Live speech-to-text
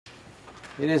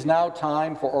It is now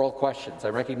time for oral questions. I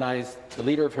recognize the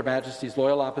Leader of Her Majesty's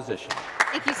Loyal Opposition.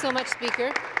 Thank you so much,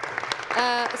 Speaker.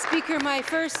 Speaker, my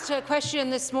first question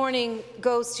this morning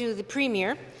goes to the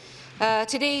Premier.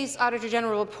 Today's Auditor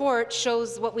General report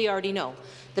shows what we already know.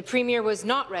 The Premier was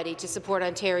not ready to support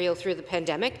Ontario through the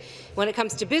pandemic. When it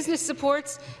comes to business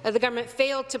supports, the government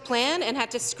failed to plan and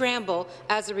had to scramble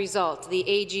as a result. The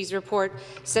AG's report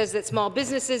says that small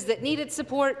businesses that needed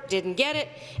support didn't get it,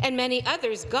 and many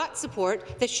others got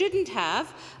support that shouldn't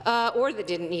have or that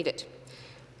didn't need it.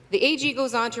 The AG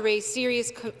goes on to raise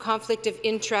serious conflict of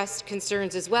interest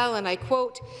concerns as well, and I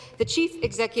quote, "The chief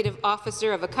executive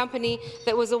officer of a company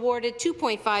that was awarded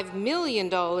 $2.5 million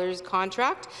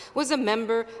contract was a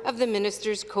member of the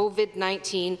minister's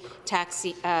COVID-19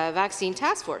 vaccine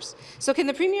task force." So can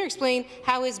the Premier explain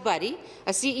how his buddy,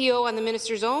 a CEO on the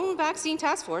minister's own vaccine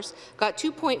task force, got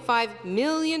 $2.5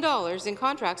 million in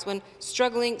contracts when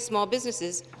struggling small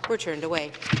businesses were turned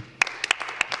away?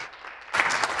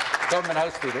 Government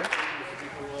House Leader.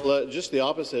 Well, just the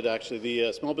opposite, actually.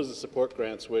 The small business support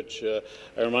grants, which I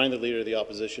remind the Leader of the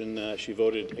Opposition she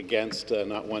voted against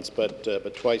not once but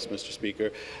twice, Mr.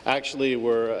 Speaker, actually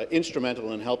were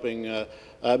instrumental in helping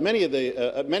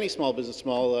many small business,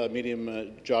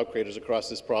 medium job creators across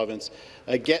this province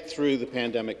get through the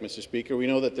pandemic, Mr. Speaker. We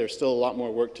know that there's still a lot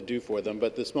more work to do for them,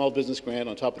 but the small business grant,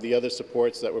 on top of the other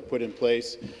supports that were put in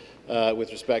place,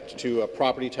 with respect to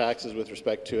property taxes, with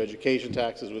respect to education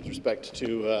taxes, with respect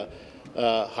to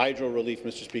hydro relief,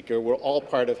 Mr. Speaker, we're all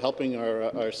part of helping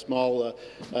our small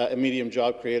and medium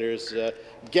job creators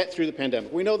get through the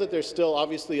pandemic. We know that there's still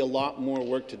obviously a lot more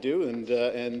work to do, and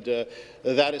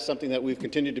that is something that we've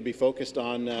continued to be focused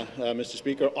on, Mr.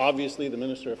 Speaker. Obviously, the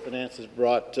Minister of Finance has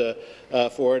brought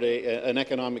forward an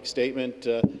economic statement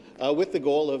with the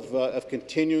goal of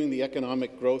continuing the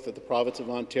economic growth that the province of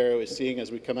Ontario is seeing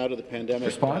as we come out of the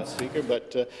pandemic, Speaker.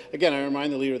 But again, I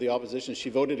remind the Leader of the Opposition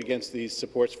she voted against these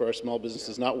supports for our small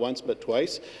businesses not once but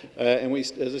twice, and we,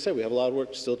 as I said, we have a lot of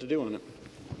work still to do on it.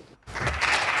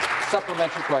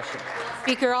 Supplementary question.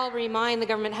 Speaker, I'll remind the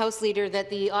Government House Leader that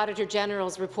the Auditor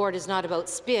General's report is not about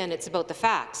spin, it's about the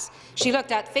facts. She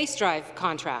looked at FaceDrive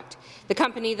contract, the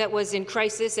company that was in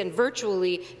crisis and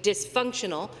virtually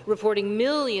dysfunctional, reporting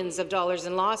millions of dollars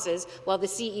in losses while the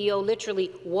CEO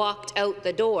literally walked out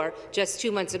the door just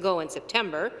 2 months ago in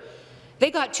September.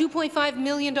 They got $2.5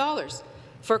 million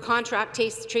for contract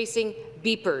tracing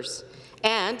beepers,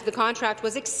 and the contract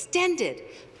was extended.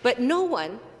 But no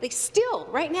one, still,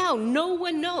 right now, no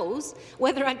one knows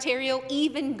whether Ontario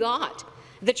even got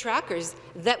the trackers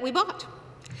that we bought.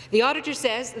 The auditor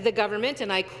says the government,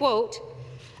 and I quote,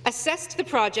 assessed the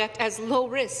project as low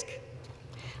risk,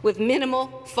 with minimal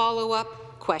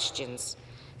follow-up questions.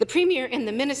 The Premier and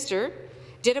the Minister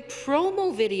did a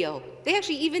promo video. They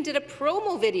actually even did a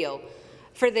promo video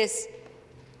for this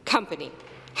company.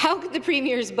 How could the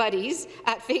Premier's buddies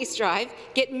at FaceDrive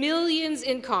get millions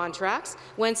in contracts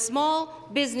when small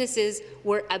businesses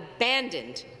were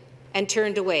abandoned and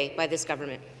turned away by this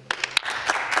government?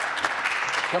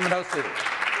 Government House Leader.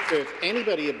 If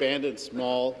anybody abandoned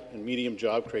small and medium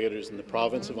job creators in the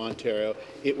province of Ontario,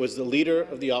 it was the Leader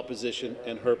of the Opposition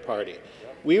and her party.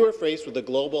 We were faced with a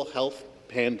global health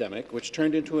pandemic, which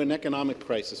turned into an economic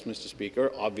crisis, Mr.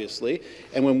 Speaker, obviously,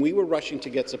 and when we were rushing to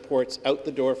get supports out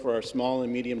the door for our small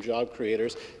and medium job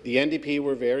creators, the NDP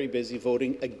were very busy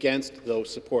voting against those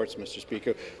supports, Mr.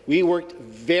 Speaker. We worked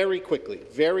very quickly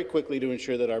to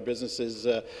ensure that our businesses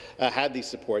had these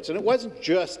supports, and it wasn't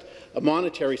just a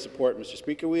monetary support, Mr.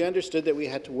 Speaker. We understood that we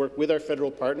had to work with our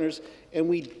federal partners, and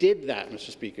we did that,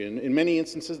 Mr. Speaker. In many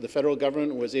instances, the federal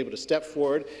government was able to step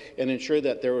forward and ensure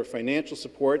that there were financial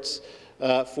supports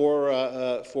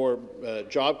for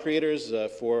job creators,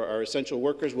 for our essential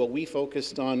workers. Well, we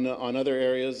focused on other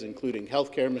areas, including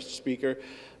healthcare, Mr. Speaker.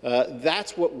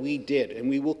 That's what we did, and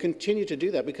we will continue to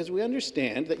do that because we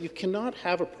understand that you cannot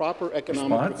have a proper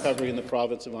economic recovery in the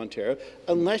province of Ontario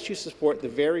unless you support the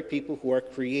very people who are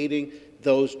creating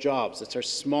those jobs. It's our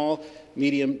small,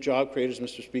 medium job creators,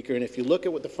 Mr. Speaker. And if you look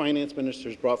at what the Finance Minister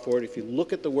has brought forward, if you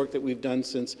look at the work that we've done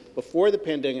since before the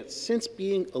pandemic, since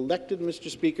being elected, Mr.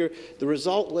 Speaker, the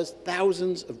result was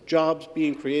thousands of jobs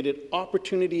being created,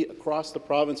 opportunity across the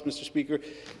province, Mr. Speaker.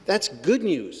 That's good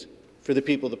news for the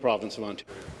people of the province of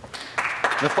Ontario.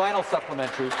 The final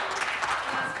supplementary.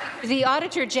 The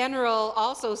Auditor General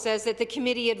also says that the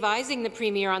committee advising the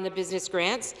Premier on the business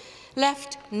grants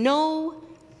left no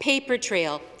paper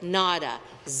trail, nada,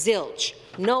 zilch,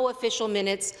 no official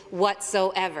minutes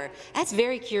whatsoever. That's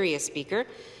very curious, Speaker.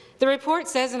 The report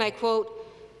says, and I quote,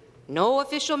 no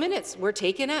official minutes were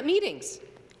taken at meetings.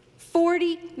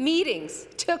 40 meetings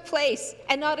took place,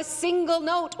 and not a single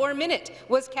note or minute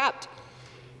was kept.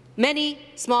 Many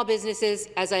small businesses,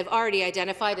 as I've already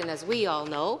identified and as we all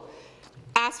know,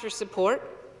 asked for support,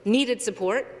 needed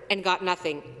support, and got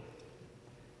nothing.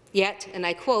 Yet, and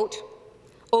I quote,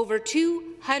 over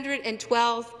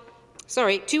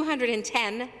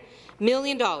 $210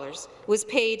 million was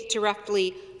paid to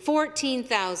roughly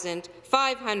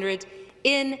 14,500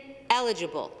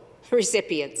 ineligible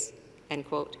recipients, end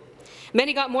quote.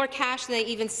 Many got more cash than they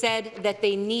even said that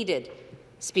they needed,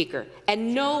 Speaker,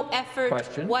 and no effort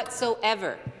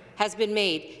whatsoever has been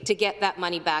made to get that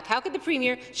money back. How could the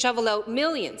Premier shovel out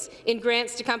millions in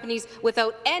grants to companies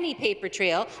without any paper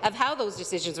trail of how those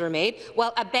decisions were made,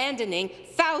 while abandoning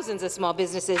thousands of small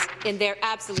businesses in their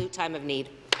absolute time of need?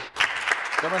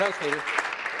 Government House Leader.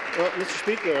 Well, Mr.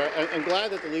 Speaker, I'm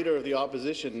glad that the Leader of the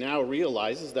Opposition now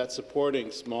realizes that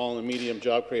supporting small and medium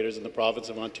job creators in the province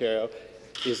of Ontario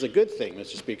is a good thing,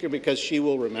 Mr. Speaker, because she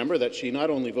will remember that she not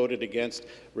only voted against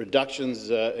reductions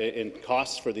in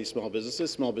costs for these small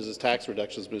business tax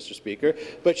reductions, Mr. Speaker,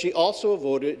 but she also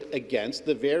voted against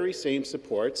the very same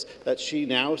supports that she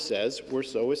now says were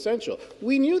so essential.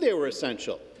 We knew they were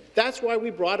essential. That's why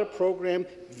we brought a program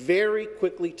very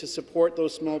quickly to support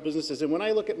those small businesses. And when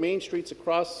I look at main streets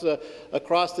across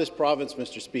this province,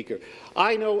 Mr. Speaker,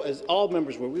 I know, as all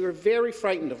members were, we were very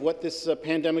frightened of what this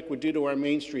pandemic would do to our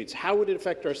main streets. How would it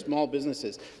affect our small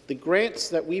businesses? The grants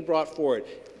that we brought forward,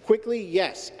 quickly,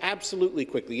 yes, absolutely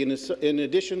quickly. In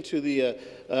addition to the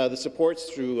supports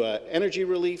through energy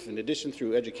relief, in addition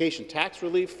through education tax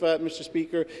relief, Mr.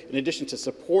 Speaker, in addition to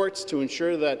supports to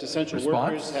ensure that essential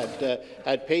workers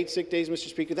had paid sick days, Mr.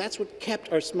 Speaker, that's what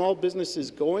kept our small businesses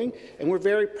going, and we're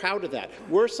very proud of that.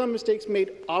 Were some mistakes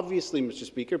made? Obviously, Mr.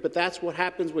 Speaker, but that's what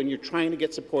happens when you're trying to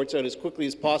get supports out as quickly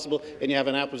as possible and you have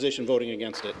an opposition voting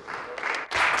against it.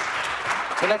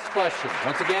 The next question.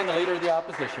 Once again, the Leader of the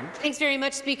Opposition. Thanks very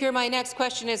much, Speaker. My next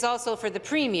question is also for the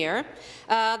Premier.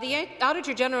 The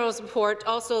Auditor General's report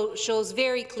also shows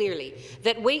very clearly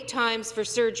that wait times for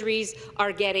surgeries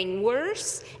are getting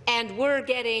worse and were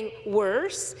getting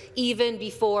worse even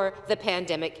before the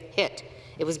pandemic hit.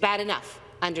 It was bad enough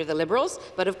under the Liberals,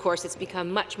 but of course it's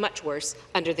become much, much worse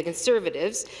under the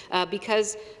Conservatives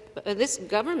because this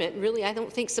government really, I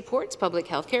don't think, supports public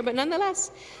health care, but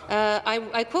nonetheless,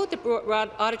 I quote the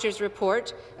Auditor's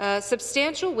report,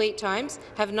 substantial wait times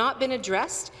have not been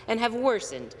addressed and have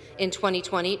worsened in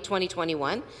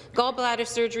 2020-2021. Gallbladder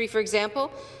surgery, for example,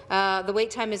 the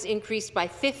wait time has increased by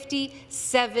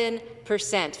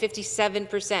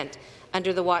 57%,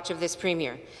 under the watch of this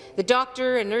Premier. The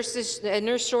doctor and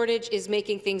nurse shortage is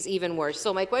making things even worse.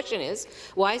 So my question is,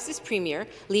 why is this Premier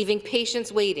leaving patients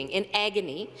waiting in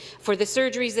agony for the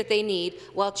surgeries that they need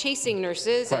while chasing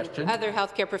nurses and other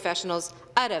healthcare professionals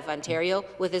out of Ontario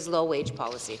with his low-wage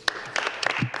policy?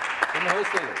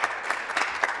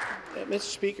 Mr.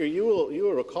 Speaker, you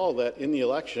will recall that in the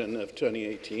election of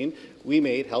 2018, we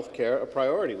made health care a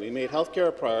priority. We made health care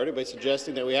a priority by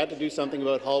suggesting that we had to do something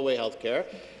about hallway health care.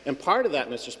 And part of that,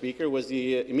 Mr. Speaker, was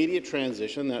the immediate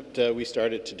transition that we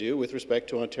started to do with respect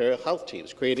to Ontario health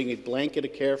teams, creating a blanket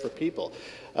of care for people.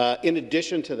 In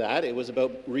addition to that, it was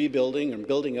about rebuilding and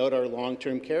building out our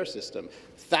long-term care system.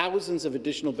 Thousands of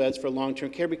additional beds for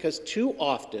long-term care, because too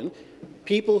often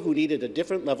people who needed a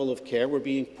different level of care were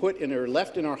being put in or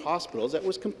left in our hospitals that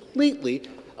was completely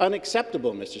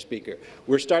unacceptable, Mr. Speaker.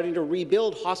 We're starting to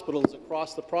rebuild hospitals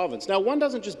across the province. Now, one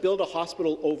doesn't just build a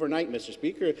hospital overnight, Mr.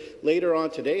 Speaker. Later on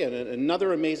today,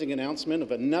 another amazing announcement of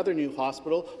another new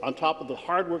hospital on top of the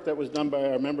hard work that was done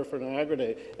by our member for Niagara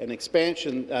Day, an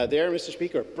expansion there, Mr.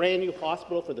 Speaker, a brand new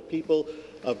hospital for the people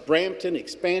of Brampton,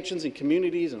 expansions in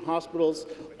communities and hospitals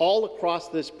all across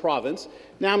this province.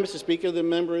 Now, Mr. Speaker, the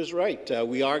member is right.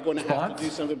 We are going to have to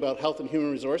do something about health and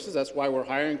human resources. That's why we're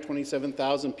hiring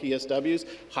 27,000 PSWs,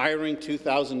 hiring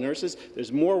 2,000 nurses.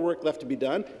 There's more work left to be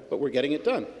done, but we're getting it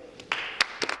done.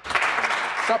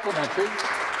 Supplementary.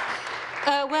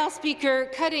 Well, Speaker,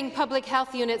 cutting public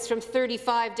health units from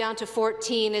 35 down to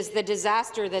 14 is the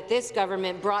disaster that this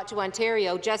government brought to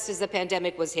Ontario just as the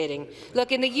pandemic was hitting.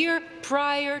 Look, in the year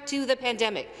prior to the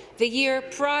pandemic,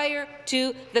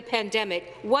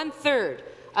 1/3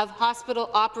 of hospital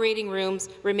operating rooms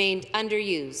remained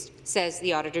underused, says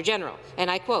the Auditor General.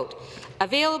 And I quote,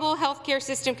 "Available healthcare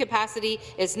system capacity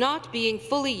is not being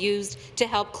fully used to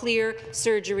help clear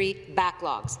surgery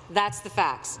backlogs." That's the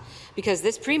facts. Because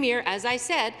this Premier, as I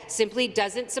said, simply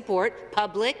doesn't support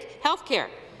public healthcare.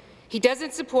 He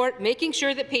doesn't support making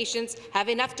sure that patients have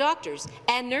enough doctors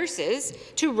and nurses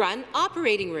to run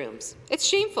operating rooms. It's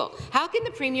shameful. How can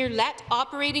the Premier let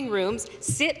operating rooms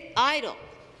sit idle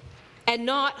and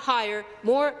not hire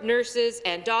more nurses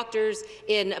and doctors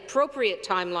in appropriate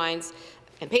timelines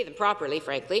and pay them properly,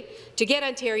 frankly, to get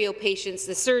Ontario patients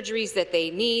the surgeries that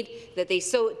they need, that they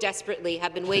so desperately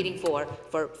have been waiting for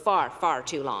far, far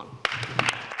too long.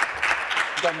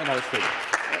 Government House Leader.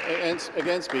 And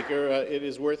again, Speaker, it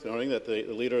is worth noting that the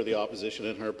Leader of the Opposition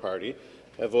and her party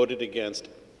have voted against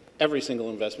every single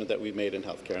investment that we've made in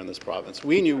healthcare in this province.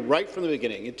 We knew right from the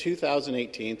beginning in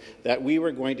 2018 that we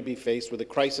were going to be faced with a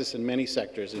crisis in many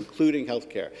sectors, including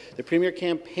healthcare. The Premier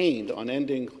campaigned on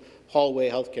ending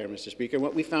hallway healthcare, Mr. Speaker. And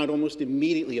what we found almost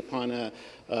immediately upon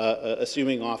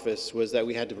assuming office was that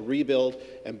we had to rebuild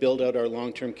and build out our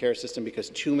long-term care system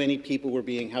because too many people were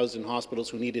being housed in hospitals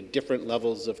who needed different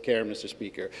levels of care, Mr.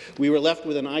 Speaker. We were left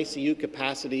with an ICU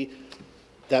capacity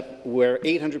where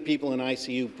 800 people in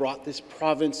ICU brought this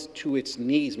province to its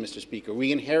knees, Mr. Speaker.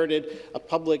 We inherited a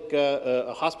public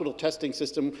hospital testing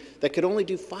system that could only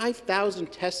do 5,000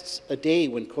 tests a day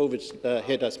when COVID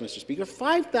hit us, Mr. Speaker.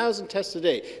 5,000 tests a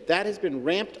day. That has been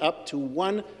ramped up to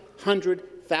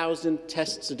 100,000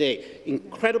 tests a day.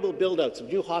 Incredible build-outs of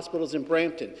new hospitals in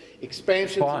Brampton,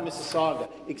 expansions in Mississauga,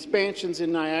 expansions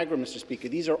in Niagara, Mr. Speaker.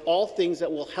 These are all things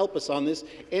that will help us on this.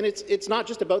 And it's not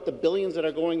just about the billions that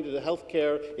are going to the health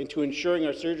care into ensuring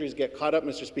our surgeries get caught up,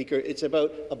 Mr. Speaker. It's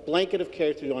about a blanket of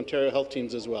care through the Ontario health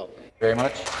teams as well. Very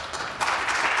much.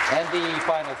 And the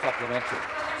final supplementary.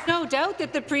 No doubt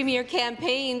that the Premier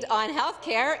campaigned on health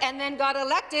care and then got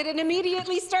elected and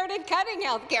immediately started cutting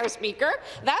health care, Speaker.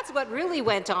 That's what really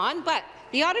went on. But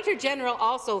the Auditor General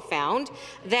also found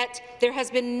that there has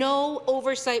been no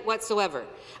oversight whatsoever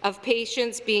of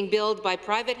patients being billed by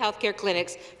private health care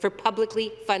clinics for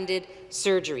publicly funded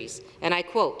surgeries. And I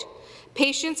quote,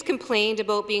 "Patients complained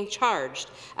about being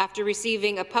charged after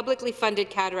receiving a publicly funded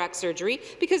cataract surgery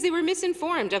because they were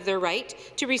misinformed of their right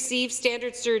to receive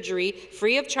standard surgery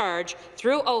free of charge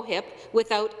through OHIP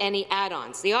without any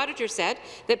add-ons." The auditor said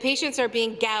that patients are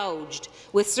being gouged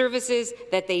with services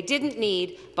that they didn't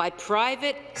need by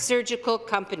private surgical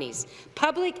companies.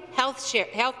 Public health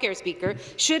care, Speaker,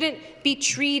 shouldn't be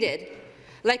treated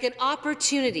like an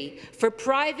opportunity for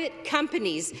private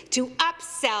companies to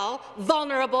upsell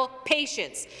vulnerable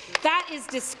patients. That is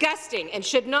disgusting and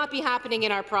should not be happening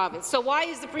in our province. So why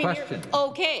is the Premier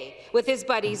okay with his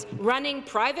buddies running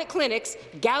private clinics,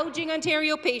 gouging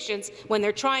Ontario patients when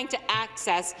they're trying to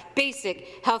access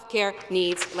basic health care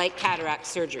needs like cataract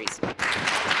surgeries?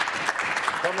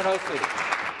 Government House Leader.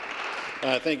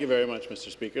 Thank you very much,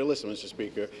 Mr. Speaker. Listen, Mr.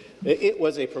 Speaker, it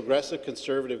was a progressive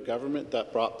Conservative government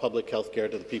that brought public health care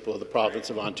to the people of the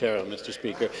province of Ontario, Mr.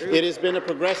 Speaker. It has been a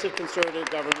progressive Conservative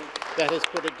government that has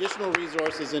put additional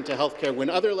resources into health care.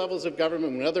 When other levels of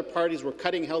government, when other parties were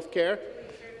cutting health care,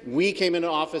 we came into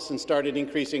office and started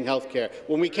increasing health care.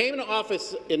 When we came into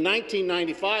office in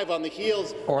 1995 on the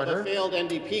heels of a failed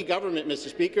NDP government, Mr.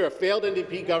 Speaker, a failed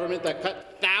NDP government that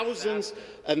cut thousands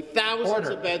and thousands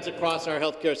of beds across our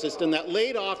health care system, that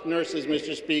laid off nurses,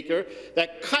 Mr. Speaker,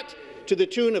 that cut to the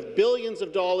tune of billions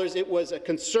of dollars. It was a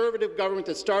Conservative government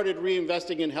that started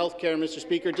reinvesting in health care, Mr.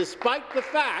 Speaker, despite the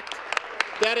fact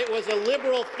that it was a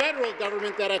Liberal federal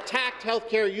government that attacked health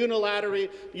care unilaterally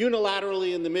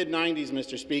in the mid-90s,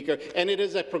 Mr. Speaker. And it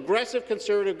is a progressive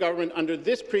Conservative government under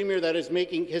this Premier that is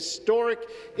making historic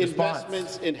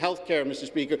investments in health care, Mr.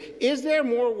 Speaker. Is there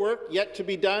more work yet to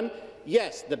be done?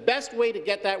 Yes. The best way to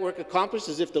get that work accomplished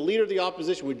is if the Leader of the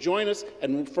Opposition would join us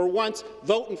and, for once,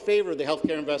 vote in favour of the health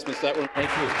care investments that we're making.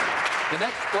 Thank you. The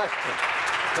next question,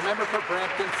 the member for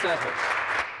Brampton Centre.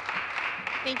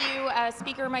 Thank you,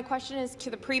 Speaker. My question is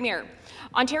to the Premier.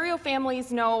 Ontario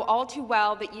families know all too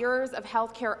well that years of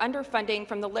healthcare underfunding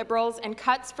from the Liberals and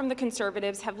cuts from the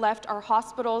Conservatives have left our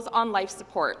hospitals on life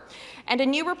support. And a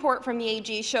new report from the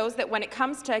AG shows that when it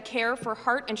comes to care for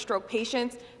heart and stroke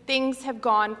patients, things have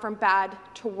gone from bad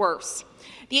to worse.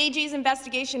 The AG's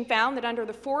investigation found that under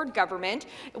the Ford government,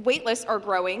 waitlists are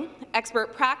growing,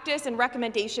 expert practice and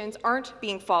recommendations aren't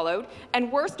being followed, and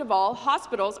worst of all,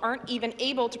 hospitals aren't even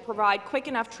able to provide quick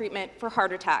enough treatment for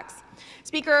heart attacks.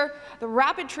 Speaker, the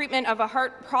rapid treatment of a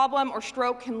heart problem or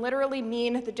stroke can literally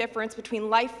mean the difference between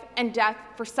life and death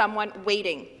for someone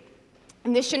waiting.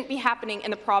 And this shouldn't be happening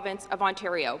in the province of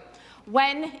Ontario.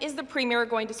 When is the Premier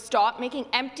going to stop making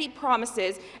empty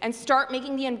promises and start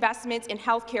making the investments in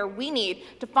health care we need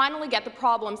to finally get the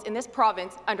problems in this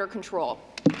province under control?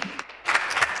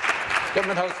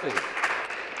 Government House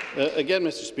Leader. Again,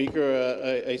 Mr.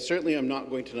 Speaker, I certainly am not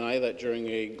going to deny that during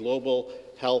a global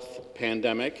health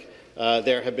pandemic,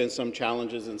 there have been some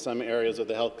challenges in some areas of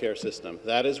the healthcare system.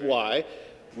 That is why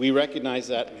we recognized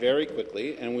that very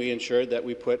quickly, and we ensured that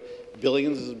we put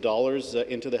billions of dollars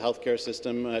into the healthcare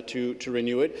system to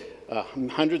renew it.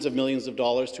 hundreds of millions of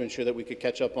dollars to ensure that we could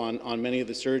catch up on many of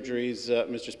the surgeries,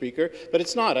 Mr. Speaker. But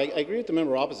it's not. I agree with the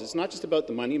member opposite. It's not just about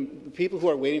the money. People who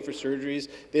are waiting for surgeries,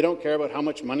 they don't care about how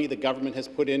much money the government has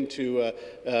put into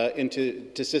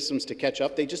systems to catch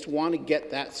up. They just want to get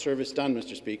that service done,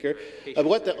 Mr. Speaker.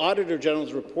 What the Auditor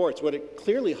General's reports, what it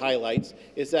clearly highlights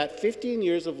is that 15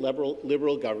 years of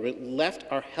Liberal government left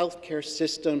our healthcare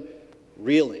system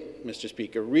reeling, Mr.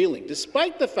 Speaker, reeling,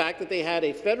 despite the fact that they had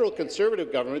a federal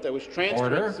Conservative government that was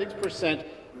transferring 6%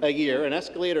 a year, an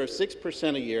escalator of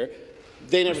 6% a year.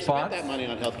 They never spent that money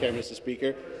on healthcare, Mr.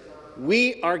 Speaker.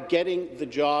 We are getting the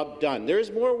job done. There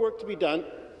is more work to be done,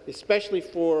 especially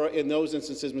in those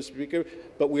instances, Mr. Speaker,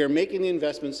 but we are making the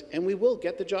investments, and we will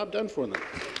get the job done for them.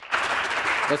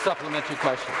 A supplementary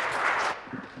question.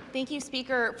 Thank you,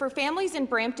 Speaker. For families in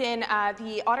Brampton,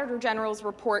 the Auditor General's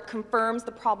report confirms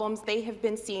the problems they have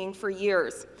been seeing for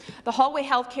years. The hallway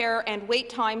health care and wait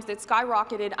times that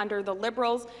skyrocketed under the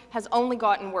Liberals has only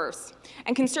gotten worse.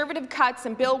 And Conservative cuts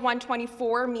in Bill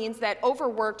 124 means that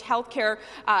overworked healthcare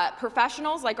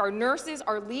professionals like our nurses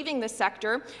are leaving the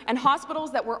sector, and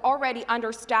hospitals that were already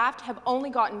understaffed have only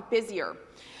gotten busier.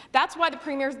 That's why the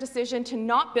Premier's decision to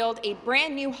not build a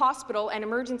brand new hospital and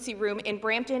emergency room in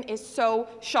Brampton is so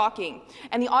shocking,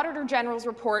 and the Auditor General's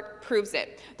report proves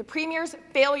it. The Premier's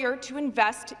failure to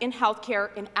invest in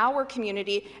healthcare in our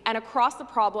community and across the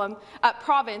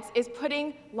province is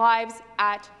putting lives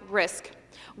at risk.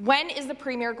 When is the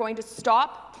Premier going to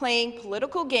stop playing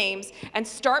political games and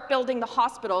start building the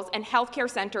hospitals and healthcare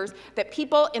centres that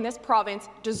people in this province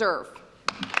deserve?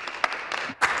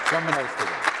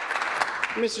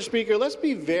 Mr. Speaker, let's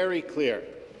be very clear.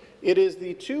 It is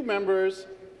the two members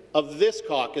of this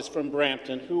caucus from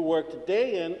Brampton who worked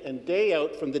day in and day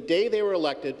out from the day they were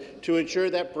elected to ensure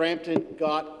that Brampton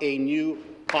got a new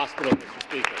hospital, Mr.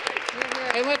 Speaker.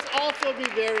 And let's also be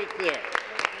very clear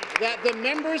that the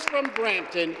members from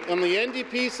Brampton on the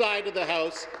NDP side of the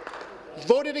House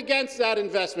voted against that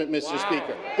investment, Mr.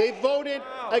 Speaker. They voted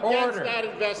against that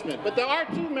investment. But our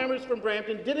two members from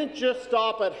Brampton didn't just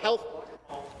stop at health.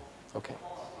 Okay.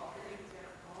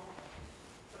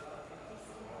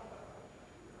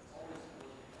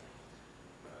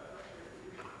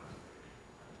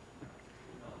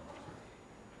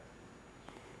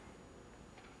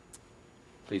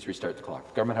 Please restart the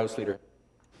clock. Government House Leader.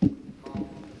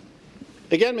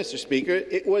 Again, Mr. Speaker,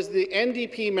 it was the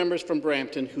NDP members from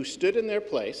Brampton who stood in their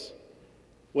place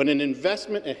when an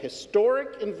investment, a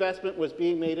historic investment, was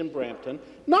being made in Brampton,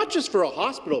 not just for a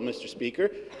hospital, Mr. Speaker,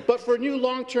 but for new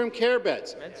long-term care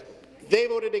beds. They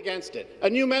voted against it. A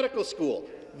new medical school.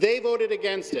 They voted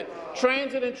against it.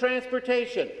 Transit and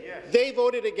transportation. They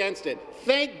voted against it.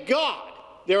 Thank God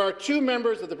there are two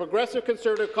members of the Progressive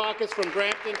Conservative Caucus from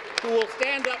Brampton who will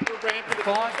stand up for Brampton, because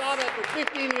we saw that for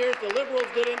 15 years the Liberals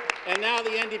didn't, and now the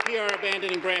NDP are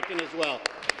abandoning Brampton as well.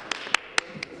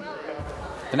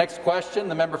 The next question,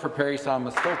 the member for Parry Sound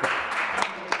Muskoka.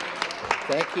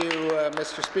 Thank you,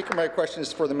 Mr. Speaker. My question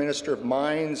is for the Minister of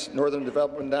Mines, Northern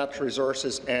Development, Natural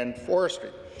Resources and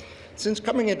Forestry. Since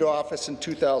coming into office in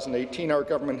 2018, our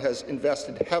government has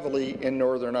invested heavily in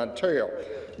Northern Ontario.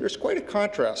 There's quite a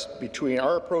contrast between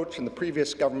our approach and the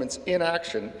previous government's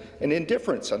inaction and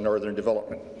indifference on northern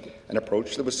development, an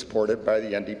approach that was supported by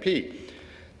the NDP.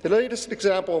 The latest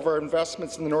example of our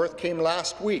investments in the north came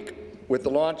last week with the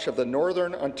launch of the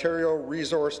Northern Ontario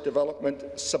Resource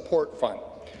Development Support Fund.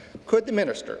 Could the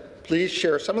minister please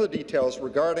share some of the details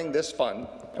regarding this fund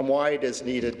and why it is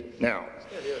needed now?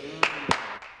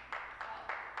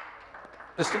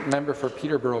 Assistant member for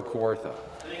Peterborough Kawartha.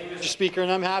 Mr. Speaker,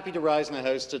 and I'm happy to rise in the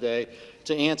House today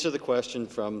to answer the question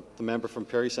from the member from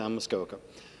Parry Sound Muskoka.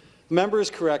 The member is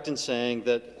correct in saying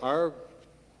that our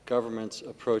government's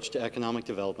approach to economic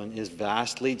development is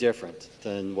vastly different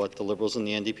than what the Liberals and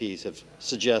the NDPs have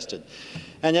suggested.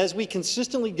 And as we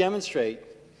consistently demonstrate,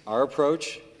 our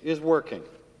approach is working.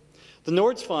 The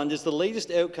Nords Fund is the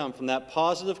latest outcome from that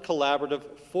positive, collaborative,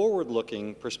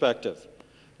 forward-looking perspective.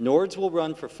 Nords will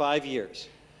run for 5 years,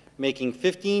 making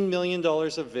 $15 million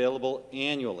available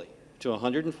annually to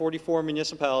 144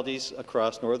 municipalities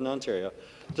across Northern Ontario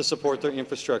to support their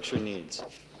infrastructure needs.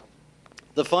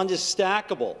 The fund is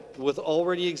stackable with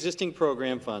already existing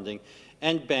program funding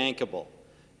and bankable,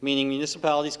 meaning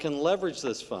municipalities can leverage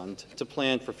this fund to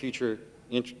plan for future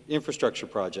infrastructure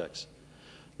projects.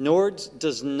 Nords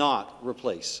does not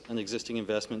replace an existing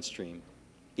investment stream.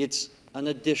 It's an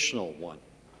additional one,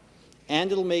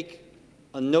 and it'll make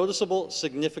a noticeable,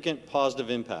 significant positive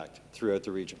impact throughout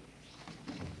the region.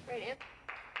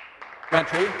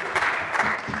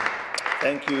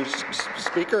 Thank you,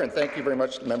 Speaker, and thank you very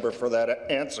much, member, for that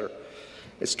answer.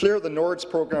 It's clear the NORDS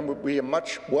program would be a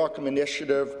much welcome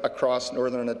initiative across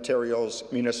Northern Ontario's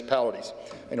municipalities.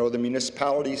 I know the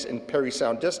municipalities in Parry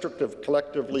Sound District have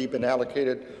collectively been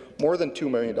allocated more than $2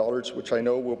 million, which I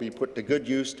know will be put to good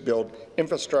use to build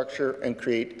infrastructure and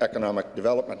create economic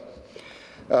development.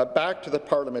 Back to the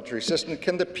parliamentary assistant,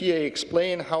 can the PA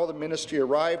explain how the ministry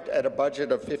arrived at a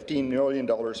budget of $15 million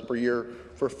per year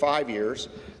for 5 years,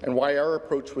 and why our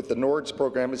approach with the NORDS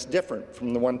program is different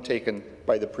from the one taken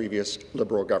by the previous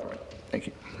Liberal government? Thank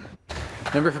you.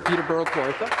 Member for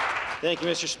Peterborough-Kawartha. Thank you,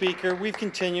 Mr. Speaker. We've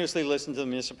continuously listened to the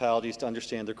municipalities to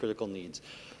understand their critical needs.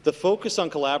 The focus on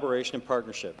collaboration and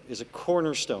partnership is a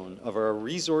cornerstone of our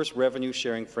resource revenue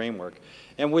sharing framework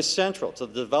and was central to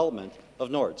the development of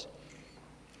NORDS.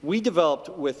 We developed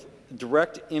with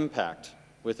direct impact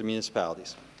with the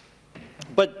municipalities.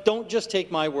 But don't just take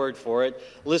my word for it.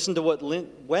 Listen to what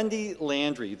Wendy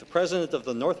Landry, the president of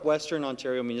the Northwestern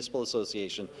Ontario Municipal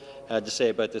Association, had to say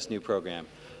about this new program.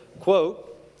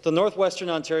 Quote, "The Northwestern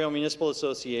Ontario Municipal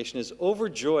Association is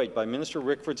overjoyed by Minister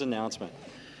Rickford's announcement.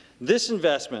 This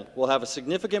investment will have a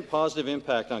significant positive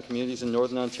impact on communities in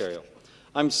Northern Ontario.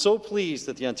 I'm so pleased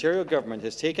that the Ontario government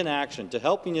has taken action to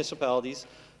help municipalities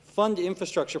fund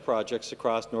infrastructure projects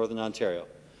across Northern Ontario.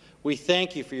 We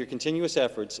thank you for your continuous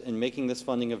efforts in making this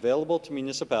funding available to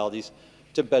municipalities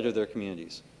to better their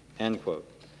communities." End quote.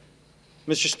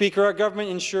 Mr. Speaker, our government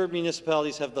ensured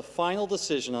municipalities have the final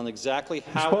decision on exactly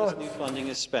how this new funding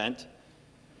is spent.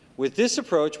 With this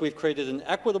approach, we've created an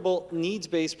equitable,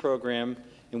 needs-based program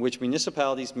in which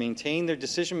municipalities maintain their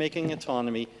decision-making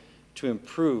autonomy to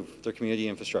improve their community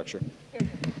infrastructure.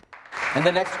 And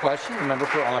the next question, the member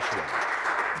for Oshawa.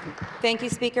 Thank you,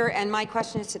 Speaker, and my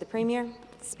question is to the Premier.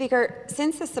 Speaker,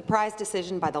 since the surprise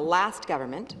decision by the last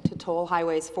government to toll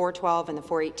highways 412 and the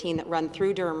 418 that run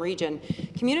through Durham Region,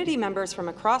 community members from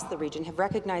across the region have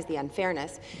recognized the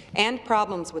unfairness and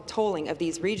problems with tolling of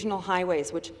these regional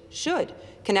highways, which should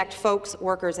connect folks,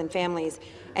 workers and families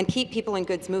and keep people and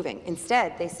goods moving.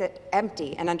 Instead, they sit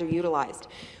empty and underutilized.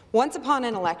 Once upon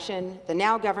an election, the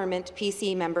now government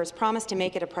PC members promised to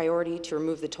make it a priority to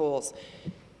remove the tolls.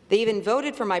 They even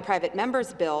voted for my private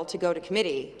member's bill to go to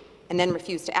committee and then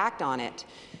refused to act on it.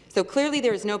 So clearly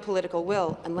there is no political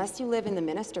will unless you live in the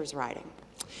minister's riding.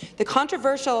 The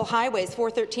controversial highways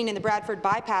 413 and the Bradford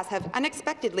bypass have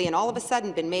unexpectedly and all of a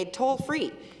sudden been made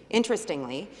toll-free,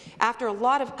 interestingly, after a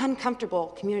lot of uncomfortable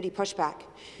community pushback.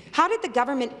 How did the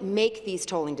government make these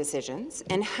tolling decisions,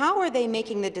 and how are they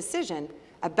making the decision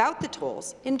about the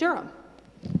tolls in Durham?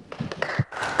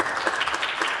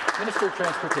 Minister of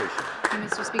Transportation. Thank you,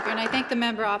 Mr. Speaker, and I thank the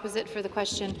member opposite for the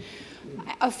question.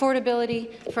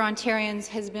 Affordability for Ontarians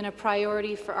has been a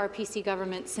priority for our PC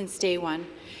government since day one.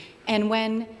 And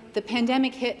when the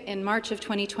pandemic hit in March of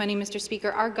 2020, Mr.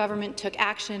 Speaker, our government took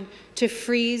action to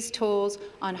freeze tolls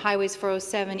on highways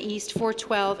 407 East,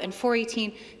 412 and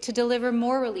 418 to deliver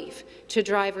more relief to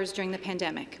drivers during the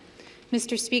pandemic.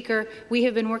 Mr. Speaker, we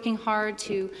have been working hard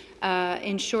to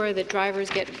ensure that drivers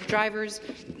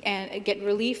get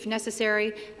relief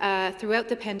necessary throughout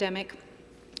the pandemic.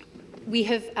 We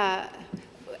have,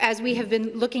 as we have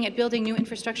been looking at building new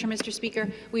infrastructure, Mr. Speaker,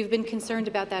 we've been concerned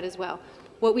about that as well.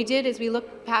 What we did is we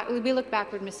looked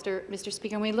backward, Mr.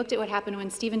 Speaker, and we looked at what happened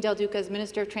when Stephen Del Duca, as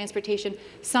Minister of Transportation,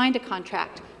 signed a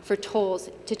contract for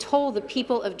tolls to toll the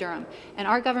people of Durham. And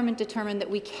our government determined that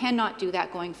we cannot do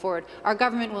that going forward. Our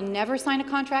government will never sign a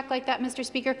contract like that, Mr.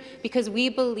 Speaker, because we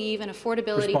believe in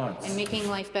affordability and making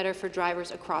life better for drivers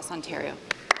across Ontario.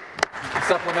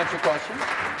 Supplementary question.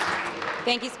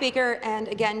 Thank you, Speaker, and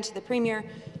again to the Premier.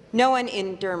 No one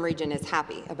in Durham Region is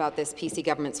happy about this PC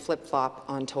government's flip-flop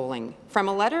on tolling. From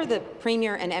a letter the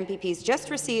Premier and MPPs just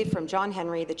received from John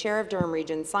Henry, the Chair of Durham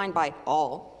Region, signed by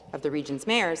all of the region's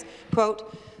mayors,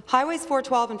 quote, "Highways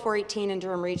 412 and 418 in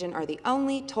Durham Region are the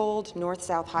only tolled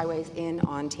north-south highways in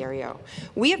Ontario.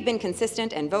 We have been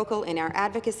consistent and vocal in our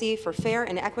advocacy for fair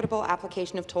and equitable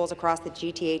application of tolls across the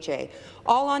GTHA.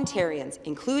 All Ontarians,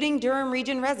 including Durham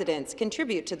Region residents,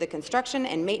 contribute to the construction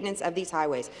and maintenance of these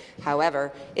highways.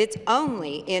 However, it's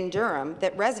only in Durham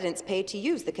that residents pay to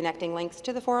use the connecting links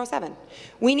to the 407.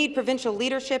 We need provincial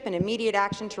leadership and immediate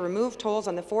action to remove tolls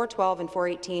on the 412 and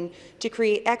 418 to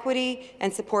create equity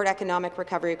and support economic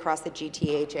recovery across the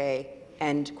GTHA."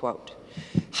 End quote.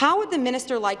 How would the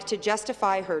minister like to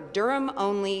justify her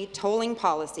Durham-only tolling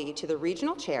policy to the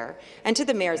regional chair and to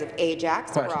the mayors of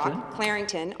Ajax, Brock,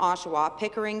 Clarington, Oshawa,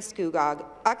 Pickering, Scugog,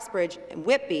 Uxbridge, and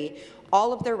Whitby,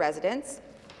 all of their residents,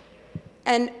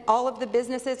 and all of the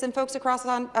businesses and folks across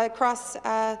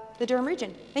the Durham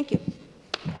region? Thank you.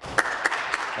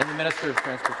 And the Minister of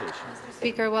Transportation.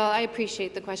 Speaker, well, I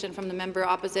appreciate the question from the member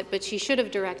opposite, but she should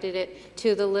have directed it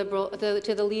to the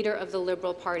leader of the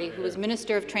Liberal Party, who was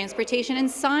Minister of Transportation and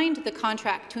signed the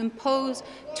contract to impose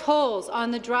tolls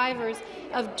on the drivers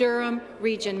of Durham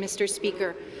Region, Mr.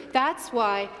 Speaker. That's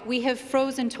why we have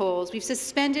frozen tolls. We've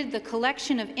suspended the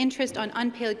collection of interest on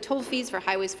unpaid toll fees for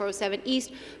Highways 407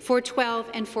 East, 412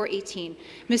 and 418.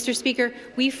 Mr. Speaker,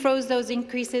 we froze those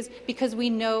increases because we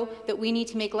know that we need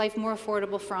to make life more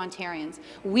affordable for Ontarians.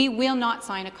 We will not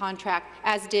sign a contract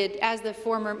as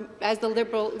the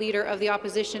Liberal leader of the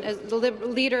opposition, as the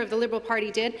leader of the Liberal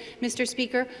Party did. Mr.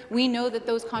 Speaker, we know that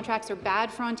those contracts are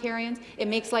bad for Ontarians. It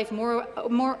makes life more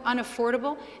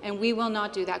unaffordable, and we will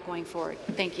not do that going forward.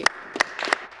 Thank you.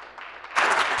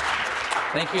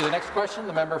 Thank you. The next question,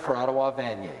 the member for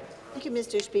Ottawa-Vanier. Thank you,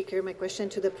 Mr. Speaker. My question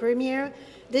to the Premier.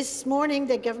 This morning,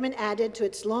 the government added to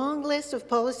its long list of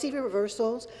policy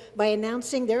reversals by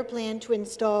announcing their plan to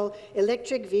install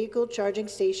electric vehicle charging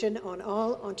station on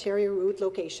all Ontario route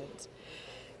locations.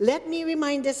 Let me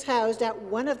remind this House that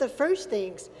one of the first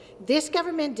things this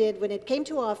government did when it came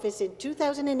to office in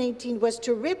 2018 was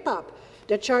to rip up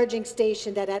the charging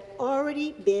station that had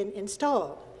already been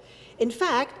installed. In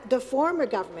fact, the former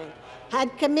government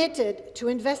had committed to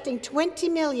investing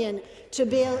 $20 million to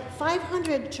build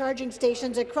 500 charging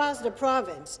stations across the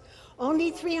province. Only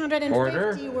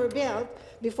 350 were built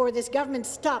before this government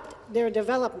stopped their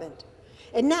development.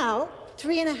 And now,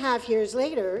 3.5 years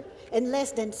later, and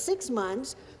less than 6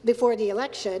 months before the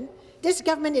election, this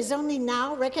government is only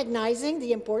now recognizing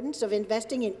the importance of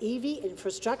investing in EV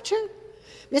infrastructure?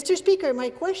 Mr. Speaker, my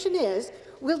question is,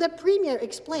 will the Premier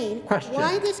explain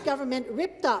why this government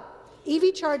ripped up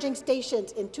EV charging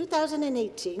stations in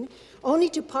 2018, only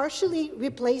to partially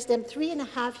replace them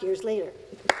 3.5 years later?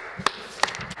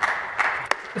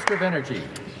 Minister of Energy.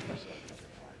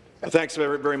 Thanks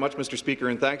very much, Mr. Speaker,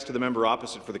 and thanks to the member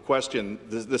opposite for the question.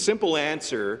 The simple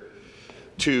answer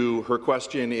to her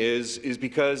question is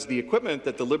because the equipment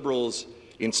that the Liberals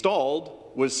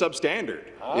installed was substandard.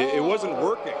 It wasn't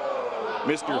working,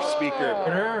 Mr.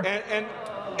 Speaker.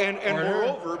 And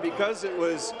moreover, because it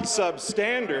was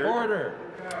substandard,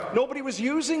 nobody was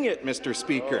using it, Mr.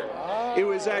 Speaker. It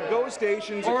was at GO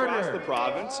stations across the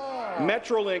province.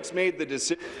 Metrolinx made the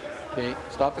decision. Okay,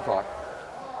 stop the clock.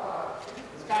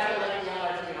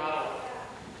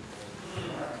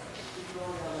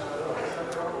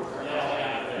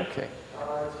 Okay.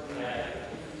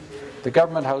 The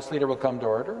Government House Leader will come to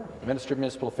order. The Minister of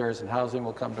Municipal Affairs and Housing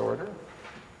will come to order.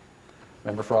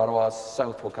 Member for Ottawa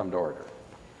South will come to order.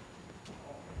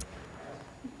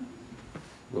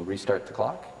 We'll restart the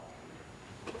clock.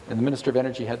 And the Minister of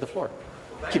Energy had the floor.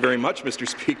 Thank you very much, Mr.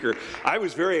 Speaker. I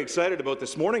was very excited about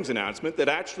this morning's announcement that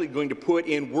actually going to put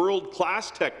in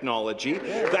world-class technology,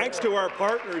 thanks to our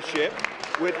partnership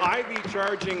with Ivy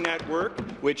Charging Network,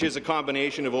 which is a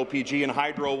combination of OPG and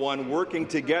Hydro One working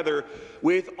together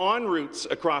with en routes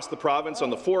across the province on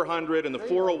the 400 and the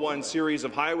 401 series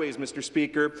of highways, Mr.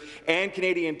 Speaker, and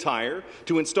Canadian Tire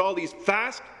to install these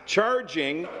fast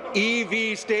charging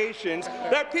EV stations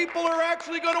that people are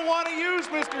actually going to want to use,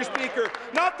 Mr. Speaker,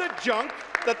 not the junk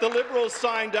that the Liberals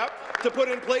signed up to put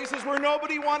in places where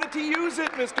nobody wanted to use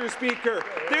it, Mr. Speaker.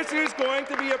 This is going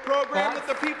to be a program that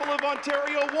the people of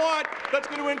Ontario want, that's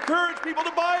going to encourage people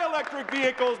to buy electric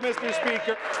vehicles, Mr.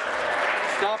 Speaker.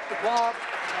 Stop the clock.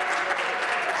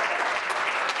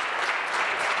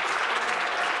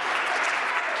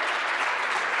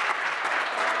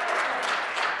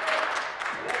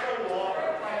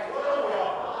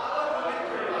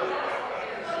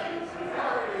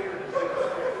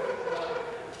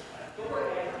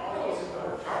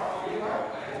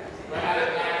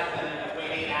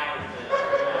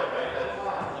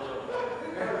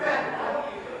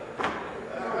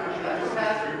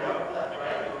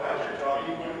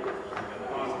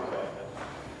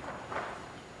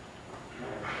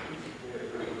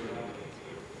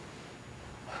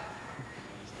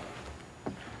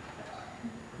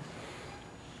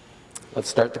 Let's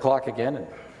start the clock again and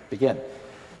begin.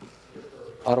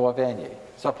 Ottawa-Vanier,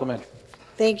 supplementary.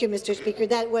 Thank you, Mr. Speaker.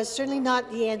 That was certainly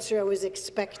not the answer I was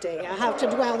expecting. I have to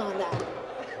dwell on that.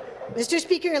 Mr.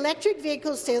 Speaker, electric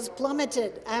vehicle sales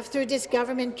plummeted after this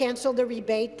government cancelled the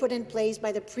rebate put in place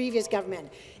by the previous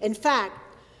government. In fact,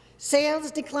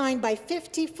 sales declined by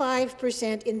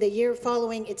 55% in the year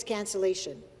following its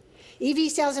cancellation. EV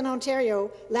sales in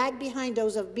Ontario lag behind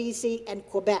those of BC and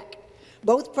Quebec.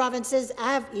 Both provinces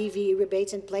have EV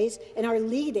rebates in place and are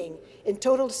leading in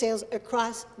total sales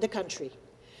across the country.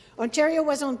 Ontario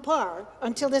was on par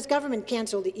until this government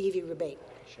cancelled the EV rebate.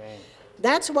 Shame.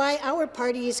 That's why our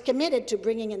party is committed to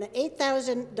bringing an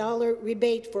 $8,000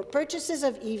 rebate for purchases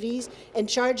of EVs and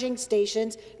charging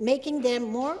stations, making them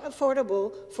more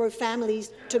affordable for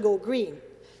families to go green.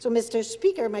 So, Mr.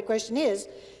 Speaker, my question is,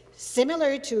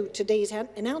 similar to today's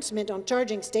announcement on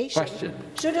charging stations,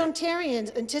 should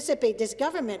Ontarians anticipate this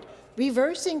government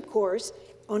reversing course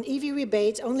on EV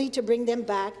rebates only to bring them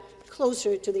back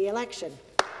closer to the election?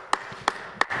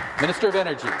 Minister of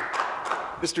Energy.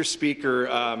 Mr. Speaker,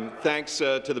 thanks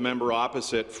to the member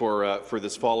opposite for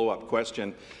this follow-up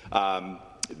question.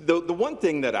 The one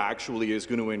thing that actually is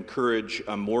going to encourage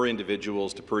more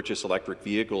individuals to purchase electric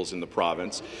vehicles in the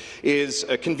province is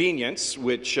convenience,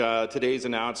 which today's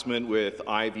announcement with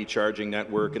IV charging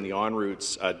network and the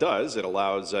OnRoutes does. It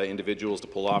allows individuals to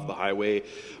pull off the highway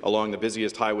along the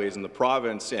busiest highways in the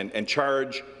province and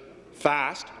charge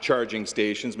fast charging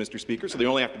stations, Mr. Speaker, so they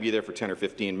only have to be there for 10 or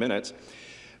 15 minutes.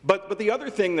 But the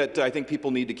other thing that I think people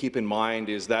need to keep in mind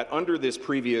is that under this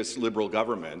previous Liberal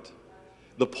government,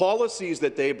 the policies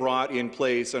that they brought in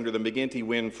place under the McGuinty,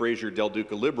 Wynne, Fraser, Del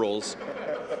Duca Liberals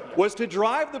was to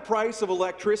drive the price of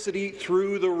electricity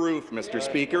through the roof, Mr.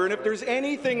 Speaker. And if there's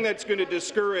anything that's going to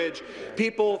discourage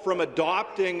people from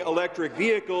adopting electric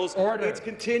vehicles, it's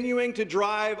continuing to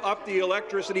drive up the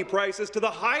electricity prices to the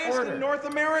highest in North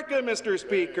America, Mr.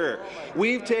 Speaker.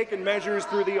 We've taken measures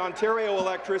through the Ontario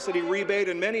electricity rebate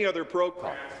and many other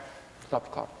programs. Stop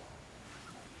the clock.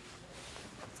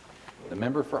 The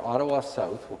member for Ottawa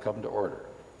South will come to order.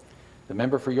 The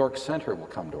member for York Centre will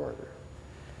come to order.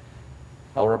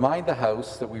 I'll remind the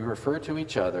House that we refer to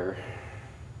each other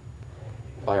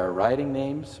by our riding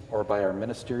names or by our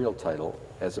ministerial title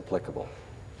as applicable.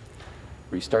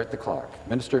 Restart the clock.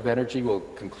 Minister of Energy will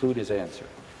conclude his answer.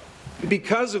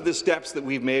 Because of the steps that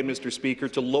we've made, Mr. Speaker,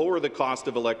 to lower the cost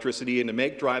of electricity and to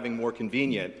make driving more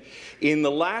convenient, in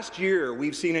the last year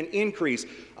we've seen an increase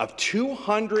of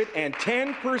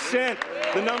 210%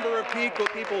 the number of people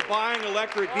buying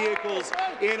electric vehicles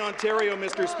in Ontario,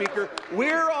 Mr. Speaker.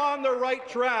 We're on the right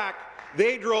track.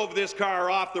 They drove this car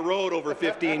off the road over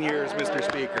 15 years, Mr.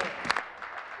 Speaker.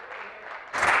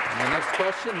 And the next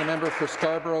question, the member for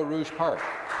Scarborough Rouge Park.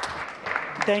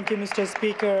 Thank you, Mr.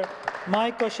 Speaker.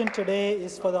 My question today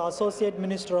is for the Associate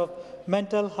Minister of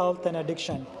Mental Health and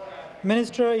Addiction.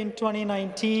 Minister, in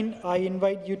 2019, I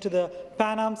invite you to the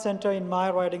Pan Am Centre in my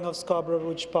riding of Scarborough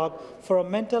Rouge Park for a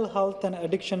mental health and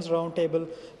addictions roundtable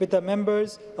with the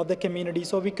members of the community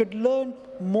so we could learn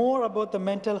more about the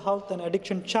mental health and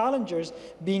addiction challenges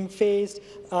being faced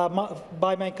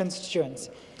by my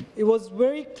constituents. It was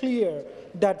very clear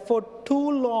that for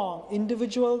too long,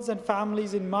 individuals and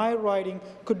families in my riding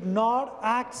could not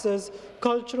access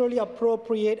culturally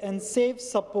appropriate and safe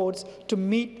supports to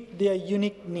meet their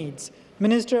unique needs.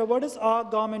 Minister, what is our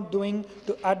government doing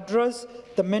to address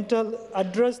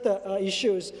the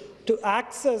issues to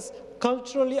access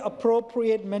culturally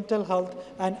appropriate mental health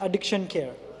and addiction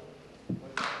care?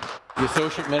 The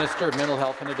Associate Minister of Mental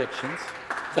Health and Addictions.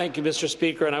 Thank you, Mr.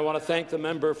 Speaker, and I want to thank the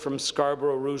member from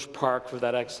Scarborough Rouge Park for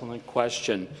that excellent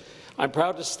question. I'm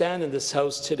proud to stand in this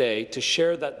House today to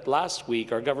share that last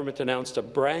week our government announced a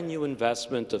brand new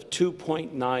investment of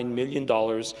 $2.9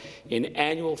 million in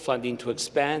annual funding to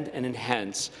expand and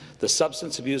enhance the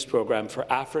substance abuse program for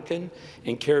African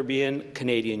and Caribbean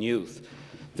Canadian youth.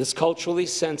 This culturally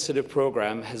sensitive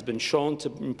program has been shown to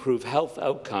improve health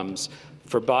outcomes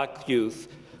for Black youth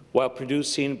while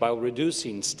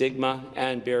reducing stigma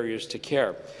and barriers to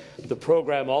care. The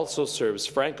program also serves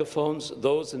Francophones,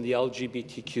 those in the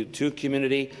LGBTQ2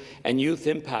 community, and youth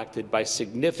impacted by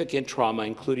significant trauma,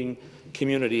 including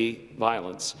community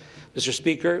violence. Mr.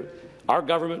 Speaker, our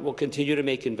government will continue to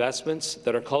make investments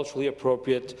that are culturally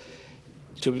appropriate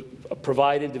to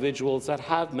provide individuals that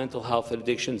have mental health and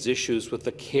addictions issues with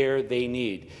the care they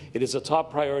need. It is a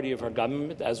top priority of our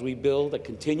government as we build a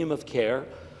continuum of care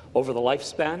over the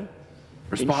lifespan,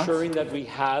 ensuring that we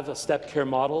have a step care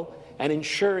model and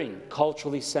ensuring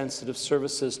culturally sensitive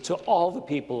services to all the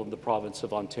people in the province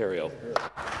of Ontario.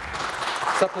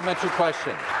 Supplementary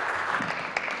question.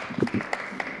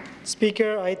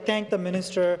 Speaker, I thank the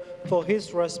minister for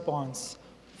his response.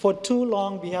 For too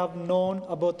long, we have known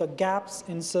about the gaps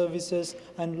in services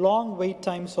and long wait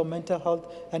times for mental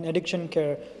health and addiction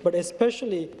care, but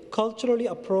especially culturally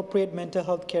appropriate mental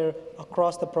health care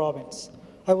across the province.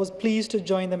 I was pleased to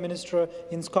join the minister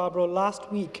in Scarborough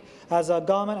last week as our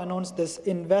government announced this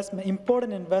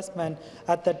important investment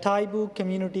at the Taibu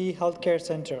Community Healthcare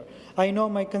Centre. I know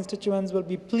my constituents will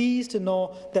be pleased to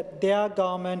know that their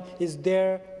government is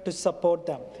there to support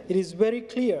them. It is very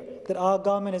clear that our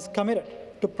government is committed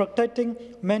to protecting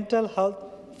mental health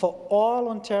for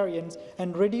all Ontarians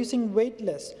and reducing wait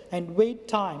lists and wait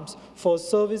times for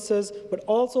services, but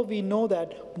also we know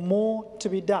that more to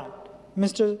be done.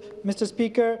 Mr.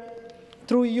 Speaker,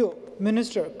 through you,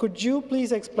 Minister, could you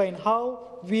please explain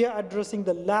how we are addressing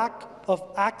the lack of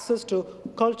access to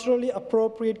culturally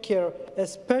appropriate care,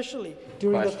 especially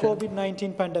during the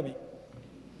COVID-19 pandemic?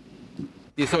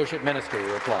 The Associate Minister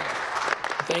will reply.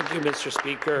 Thank you, Mr.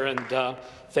 Speaker, and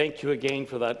thank you again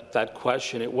for that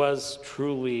question. It was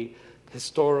truly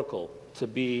historical to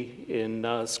be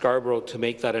in Scarborough to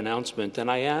make that announcement, and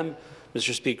I am,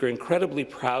 Mr. Speaker, incredibly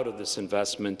proud of this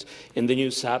investment in the new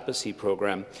SAPASI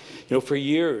program. You know, for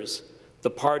years, the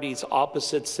parties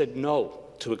opposite said no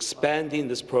to expanding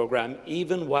this program,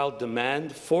 even while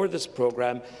demand for this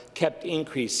program kept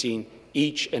increasing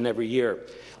each and every year.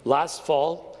 Last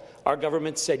fall, our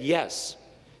government said yes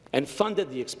and funded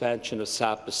the expansion of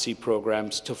SAPASI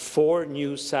programs to 4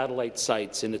 new satellite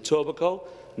sites in Etobicoke,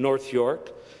 North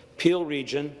York, Peel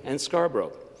Region, and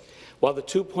Scarborough. While the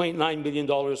 $2.9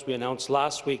 million we announced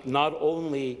last week not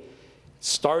only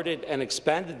started and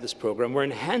expanded this program, we're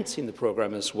enhancing the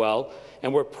program as well,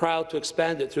 and we're proud to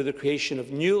expand it through the creation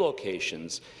of new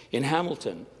locations in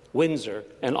Hamilton, Windsor,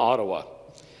 and Ottawa.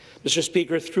 Mr.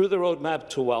 Speaker, through the Roadmap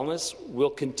to Wellness, we'll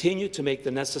continue to make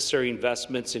the necessary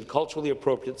investments in culturally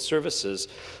appropriate services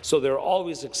so they're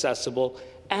always accessible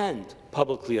and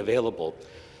publicly available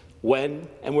when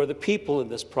and where the people in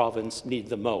this province need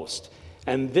them most.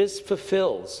 And this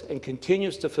fulfills and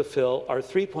continues to fulfill our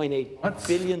 $3.8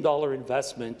 billion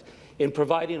investment in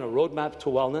providing a roadmap to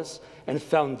wellness and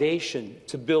foundation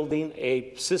to building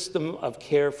a system of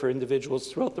care for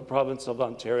individuals throughout the province of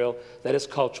Ontario that is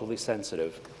culturally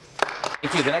sensitive.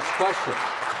 Thank you. The next question,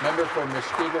 member from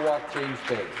Mushkegowuk, James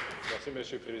Bay.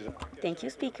 Thank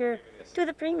you, Speaker. To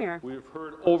the Premier. We've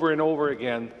heard over and over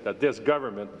again that this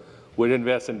government would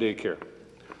invest in daycare.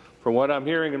 From what I'm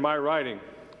hearing in my riding,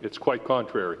 it's quite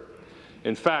contrary.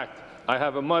 In fact, I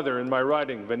have a mother in my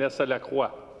riding, Vanessa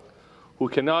Lacroix, who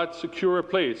cannot secure a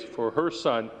place for her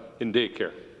son in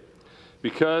daycare.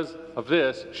 Because of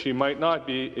this, she might not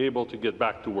be able to get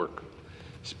back to work.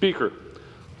 Speaker,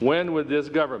 when would this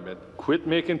government quit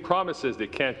making promises they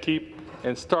can't keep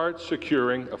and start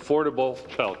securing affordable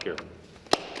childcare?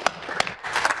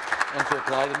 And to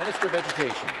reply, the Minister of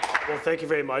Education. Well, thank you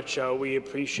very much. We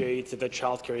appreciate that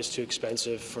childcare is too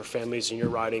expensive for families in your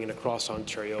riding and across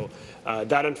Ontario.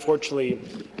 That, unfortunately,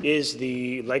 is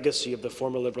the legacy of the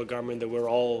former Liberal government that we're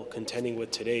all contending with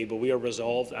today, but we are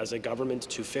resolved as a government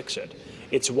to fix it.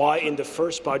 It's why in the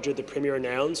first budget the Premier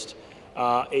announced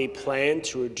a plan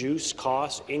to reduce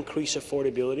costs, increase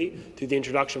affordability through the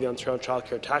introduction of the Ontario Child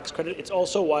Care Tax Credit. It's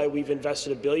also why we've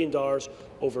invested $1 billion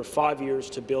over 5 years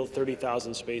to build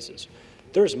 30,000 spaces.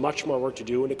 There is much more work to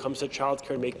do when it comes to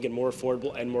childcare and making it more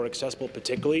affordable and more accessible,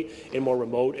 particularly in more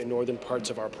remote and northern parts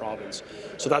of our province.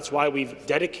 So that's why we've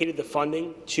dedicated the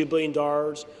funding, $2 billion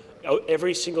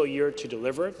every single year to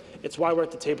deliver it. It's why we're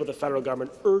at the table with the federal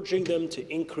government, urging them to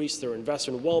increase their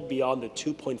investment well beyond the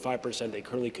 2.5% they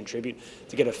currently contribute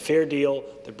to get a fair deal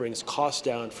that brings costs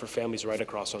down for families right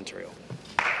across Ontario.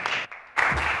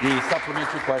 The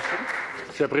supplementary question.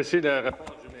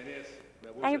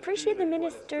 I appreciate the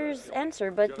minister's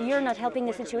answer, but you're not helping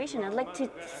the situation. I'd like to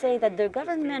say that the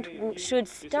government should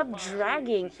stop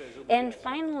dragging and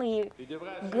finally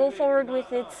go forward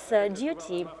with its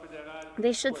duty.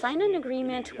 They should sign an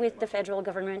agreement with the federal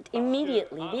government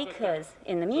immediately because,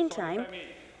 in the meantime,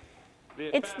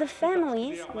 it's the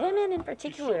families, women in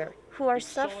particular, who are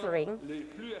suffering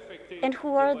and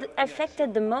who are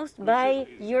affected the most by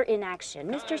your inaction.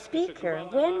 Mr. Speaker,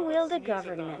 when will the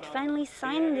government finally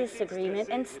sign this agreement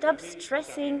and stop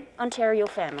stressing Ontario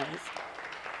families?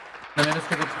 The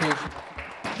Minister of Education.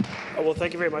 Well,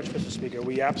 thank you very much, Mr. Speaker.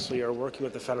 We absolutely are working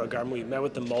with the federal government. We've met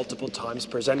with them multiple times,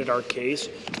 presented our case,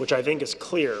 which I think is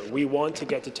clear. We want to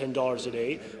get to $10 a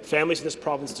day. Families in this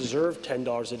province deserve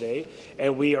 $10 a day,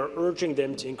 and we are urging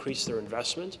them to increase their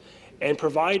investment and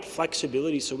provide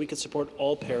flexibility so we can support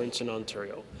all parents in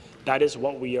Ontario. That is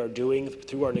what we are doing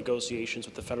through our negotiations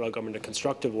with the federal government in a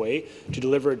constructive way to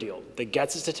deliver a deal that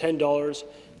gets us to $10,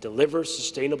 delivers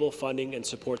sustainable funding, and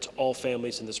supports all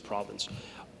families in this province.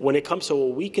 When it comes to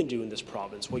what we can do in this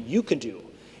province, what you can do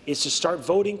is to start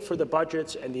voting for the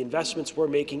budgets and the investments we're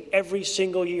making every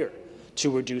single year to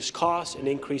reduce costs and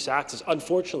increase access.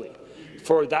 Unfortunately,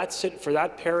 For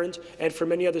that parent and for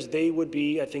many others, they would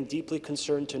be, I think, deeply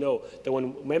concerned to know that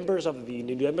when members of the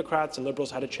New Democrats and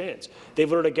Liberals had a chance, they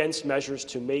voted against measures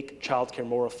to make childcare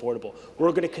more affordable.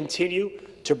 We're going to continue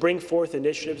to bring forth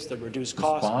initiatives that reduce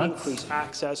costs, increase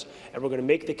access, and we're going to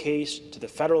make the case to the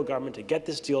federal government to get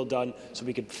this deal done so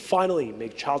we can finally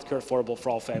make childcare affordable for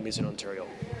all families in Ontario.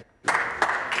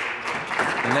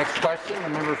 The next question, the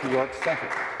member for York Centre.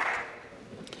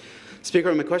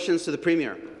 Speaker, my question is to the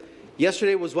Premier.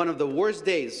 Yesterday was one of the worst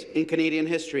days in Canadian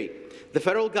history. The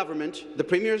federal government, the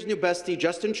Premier's new bestie,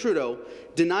 Justin Trudeau,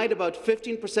 denied about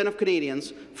 15% of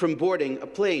Canadians from boarding a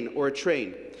plane or a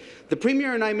train. The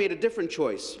Premier and I made a different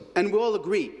choice, and we all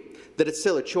agree that it's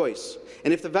still a choice.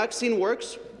 And if the vaccine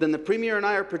works, then the Premier and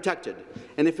I are protected.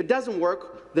 And if it doesn't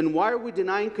work, then why are we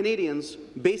denying Canadians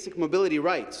basic mobility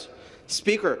rights?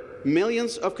 Speaker,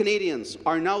 millions of Canadians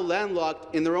are now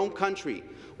landlocked in their own country.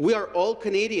 We are all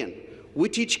Canadian. We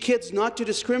teach kids not to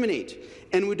discriminate,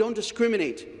 and we don't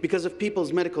discriminate because of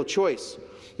people's medical choice.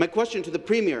 My question to the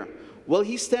Premier, will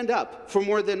he stand up for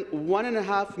more than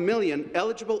 1.5 million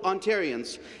eligible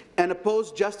Ontarians and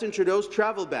oppose Justin Trudeau's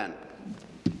travel ban?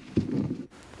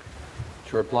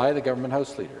 To reply, the Government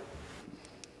House Leader.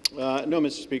 No,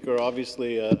 Mr. Speaker.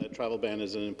 Obviously, a travel ban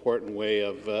is an important way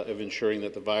of ensuring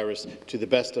that the virus, to the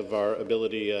best of our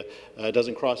ability,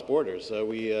 doesn't cross borders.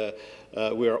 We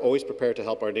are always prepared to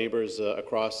help our neighbours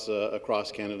across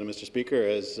Canada, Mr. Speaker,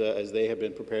 as they have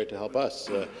been prepared to help us,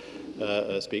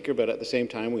 Speaker. But at the same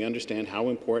time, we understand how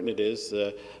important it is,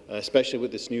 especially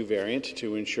with this new variant,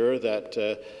 to ensure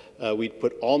that we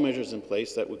put all measures in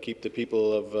place that would keep the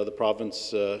people of the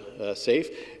province safe,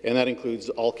 and that includes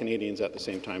all Canadians at the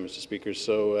same time, Mr. Speaker.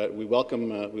 So we welcome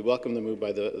the move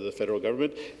by the federal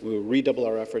government. We will redouble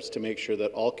our efforts to make sure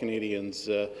that all Canadians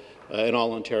and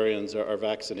all Ontarians are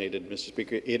vaccinated, Mr.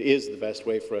 Speaker. It is the best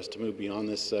way for us to move beyond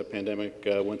this pandemic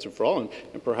once and for all,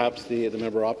 and perhaps the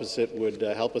member opposite would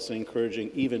help us in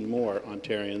encouraging even more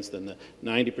Ontarians than the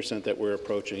 90% that we're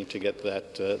approaching to get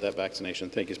that vaccination.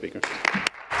 Thank you, Speaker.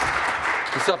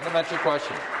 The supplementary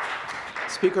question.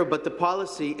 Speaker, but the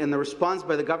policy and the response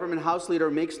by the Government House Leader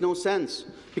makes no sense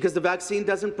because the vaccine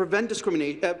doesn't prevent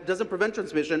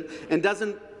transmission,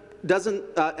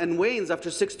 and wanes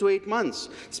after 6 to 8 months.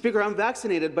 Speaker, I'm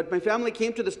vaccinated, but my family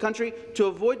came to this country to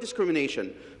avoid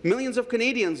discrimination. Millions of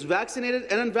Canadians, vaccinated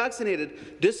and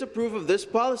unvaccinated, disapprove of this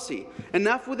policy.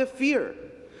 Enough with the fear.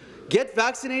 Get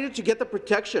vaccinated to get the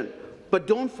protection, but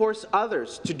don't force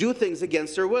others to do things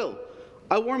against their will.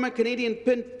 I wore my Canadian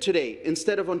pin today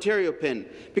instead of Ontario pin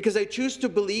because I choose to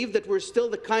believe that we're still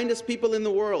the kindest people in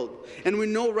the world and we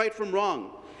know right from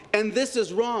wrong. And this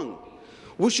is wrong.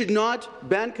 We should not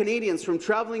ban Canadians from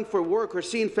travelling for work or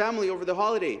seeing family over the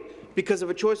holiday because of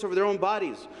a choice over their own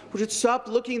bodies. We should stop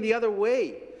looking the other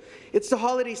way. It's the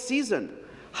holiday season.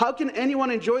 How can anyone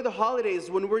enjoy the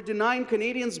holidays when we're denying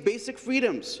Canadians basic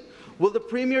freedoms? Will the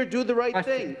Premier do the right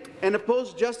thing and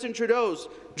oppose Justin Trudeau's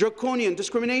draconian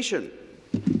discrimination?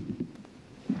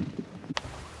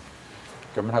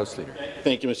 Government House Leader.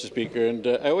 Thank you, Mr. Speaker. And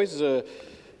I always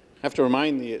have to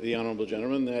remind the honourable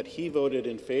gentleman that he voted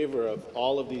in favour of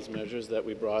all of these measures that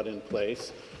we brought in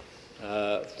place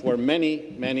for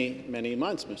many, many, many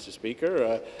months, Mr.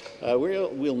 Speaker.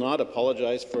 We'll not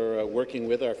apologize for working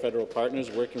with our federal partners,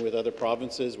 working with other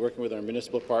provinces, working with our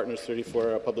municipal partners,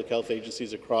 34 public health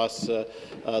agencies across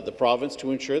the province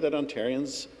to ensure that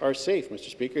Ontarians are safe, Mr.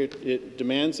 Speaker. It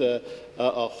demands a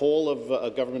whole of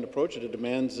a government approach. It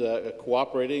demands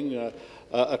cooperating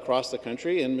across the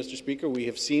country. And, Mr. Speaker, we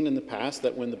have seen in the past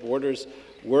that when the borders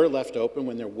were left open,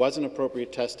 when there wasn't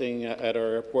appropriate testing at our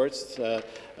airports,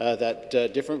 that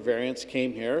different variants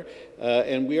came here,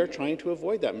 and we are trying to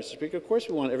avoid that, Mr. Speaker. Of course,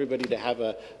 we want everybody to have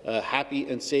a happy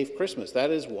and safe Christmas. That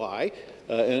is why,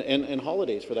 and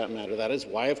holidays for that matter, that is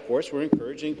why, of course, we're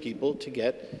encouraging people to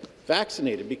get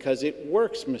vaccinated, because it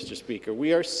works, Mr. Speaker.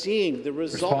 We are seeing the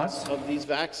results of these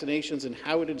vaccinations and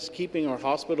how it is keeping our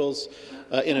hospitals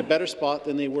in a better spot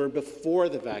than they were before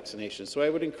the vaccination. So I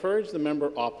would encourage the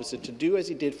member opposite to do as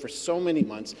he did for so many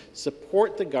months,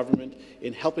 support the government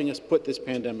in helping us put this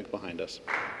pandemic behind us.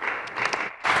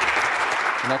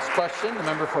 Next question, the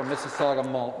member for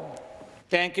Mississauga-Malton.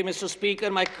 Thank you, Mr. Speaker.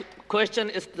 My question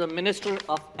is to the Minister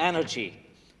of Energy.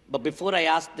 But before I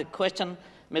ask the question,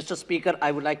 Mr. Speaker,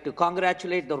 I would like to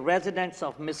congratulate the residents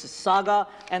of Mississauga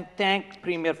and thank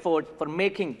Premier Ford for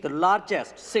making the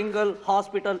largest single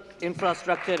hospital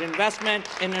infrastructure investment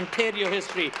in Ontario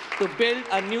history to build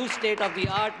a new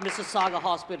state-of-the-art Mississauga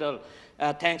hospital.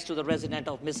 Thanks to the resident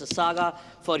of Mississauga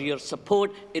for your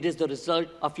support. It is the result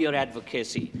of your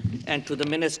advocacy. And to the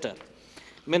Minister,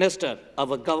 Minister,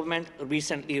 our government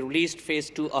recently released Phase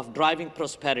 2 of Driving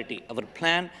Prosperity, our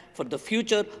plan for the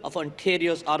future of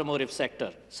Ontario's automotive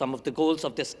sector. Some of the goals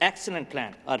of this excellent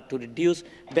plan are to reduce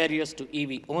barriers to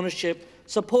EV ownership,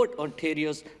 support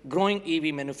Ontario's growing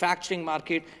EV manufacturing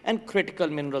market and critical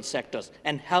mineral sectors,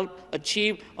 and help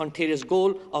achieve Ontario's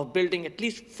goal of building at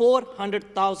least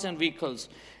 400,000 vehicles,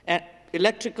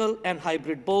 electrical and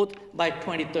hybrid both, by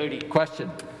 2030. Question.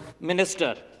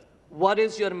 Minister, what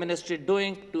is your ministry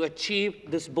doing to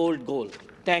achieve this bold goal?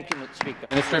 Thank you, Mr. Speaker.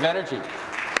 Minister of Energy.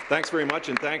 Thanks very much,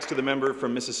 and thanks to the member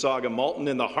from Mississauga-Malton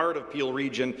in the heart of Peel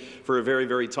Region for a very,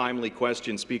 very timely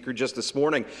question, Speaker. Just this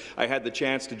morning, I had the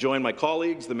chance to join my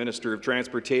colleagues, the Minister of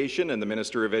Transportation and the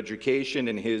Minister of Education,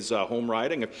 in his home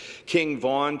riding of King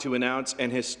Vaughan to announce an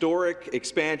historic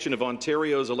expansion of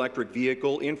Ontario's electric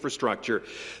vehicle infrastructure.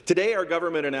 Today, our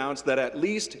government announced that at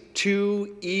least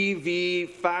 2 EV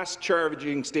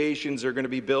fast-charging stations are going to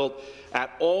be built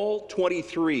at all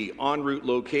 23 en route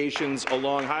locations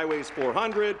along Highways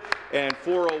 400 and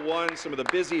 401, some of the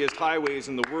busiest highways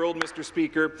in the world, Mr.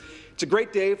 Speaker. It's a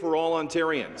great day for all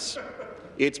Ontarians.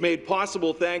 It's made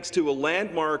possible thanks to a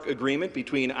landmark agreement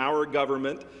between our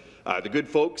government, the good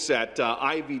folks at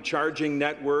Ivy Charging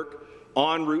Network,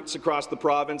 en routes across the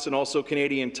province, and also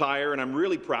Canadian Tire, and I'm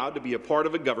really proud to be a part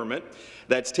of a government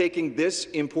that's taking this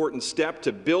important step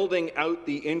to building out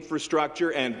the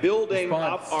infrastructure and building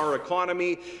up our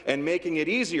economy and making it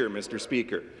easier, Mr.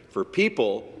 Speaker, for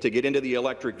people to get into the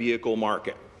electric vehicle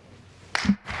market.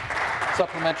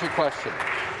 Supplementary question.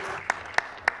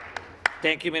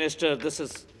 Thank you, Minister. This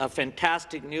is a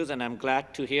fantastic news, and I'm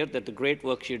glad to hear that the great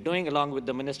work you're doing, along with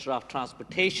the Minister of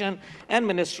Transportation and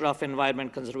Minister of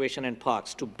Environment, Conservation and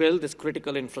Parks, to build this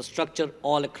critical infrastructure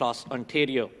all across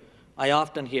Ontario. I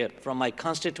often hear from my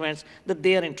constituents that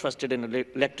they are interested in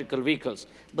electrical vehicles,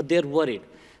 but they're worried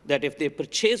that if they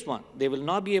purchase one, they will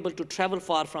not be able to travel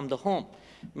far from the home.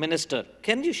 Minister,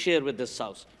 can you share with this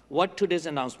House what today's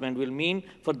announcement will mean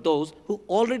for those who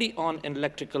already own an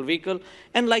electrical vehicle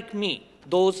and, like me,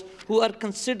 those who are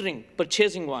considering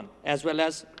purchasing one, as well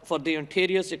as for the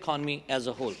Ontario's economy as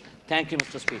a whole? Thank you,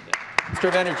 Mr. Speaker. Minister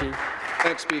of Energy.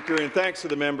 Thanks, Speaker, and thanks to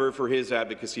the member for his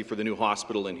advocacy for the new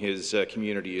hospital in his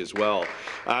community as well.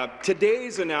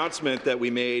 Today's announcement that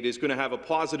we made is going to have a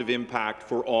positive impact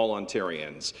for all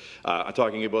Ontarians. I'm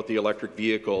talking about the electric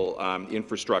vehicle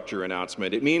infrastructure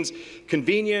announcement. It means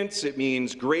convenience, it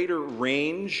means greater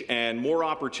range, and more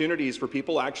opportunities for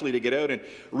people actually to get out and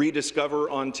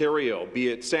rediscover Ontario, be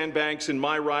it Sandbanks in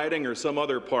my riding or some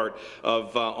other part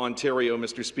of Ontario,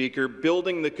 Mr. Speaker,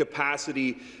 building the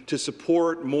capacity to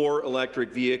support more electric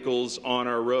vehicles on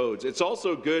our roads. It's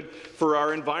also good for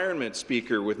our environment,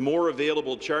 Speaker. With more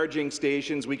available charging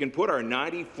stations, we can put our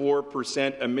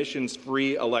 94%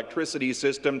 emissions-free electricity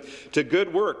system to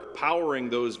good work, powering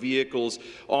those vehicles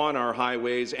on our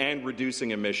highways and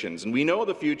reducing emissions. And we know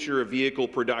the future of vehicle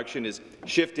production is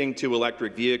shifting to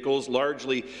electric vehicles,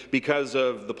 largely because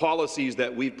of the policies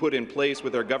that we've put in place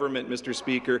with our government, Mr.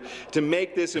 Speaker, to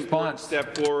make this important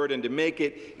step forward and to make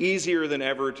it easier than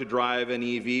ever to drive an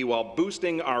EV while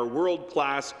boosting our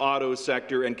world-class auto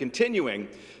sector and continuing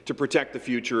to protect the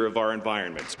future of our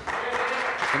environments.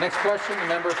 The next question, the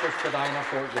member for Spadina,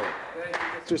 Fort York.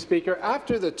 Mr. Speaker,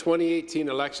 after the 2018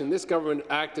 election, this government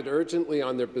acted urgently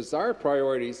on their bizarre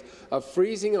priorities of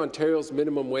freezing Ontario's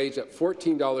minimum wage at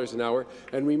 $14 an hour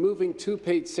and removing 2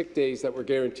 paid sick days that were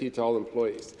guaranteed to all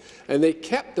employees. And they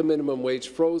kept the minimum wage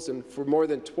frozen for more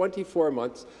than 24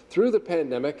 months through the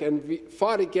pandemic and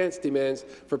fought against demands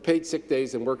for paid sick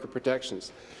days and worker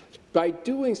protections. By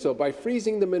doing so, by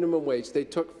freezing the minimum wage, they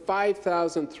took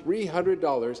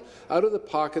 $5,300 out of the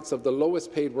pockets of the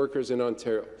lowest paid workers in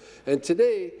Ontario. And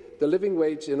today, the living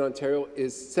wage in Ontario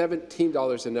is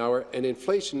 $17 an hour, and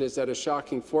inflation is at a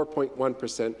shocking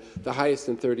 4.1%, the highest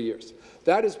in 30 years.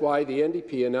 That is why the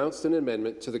NDP announced an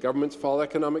amendment to the government's fall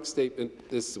economic statement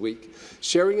this week,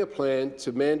 sharing a plan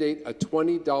to mandate a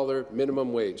 $20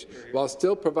 minimum wage, while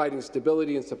still providing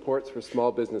stability and supports for small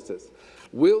businesses.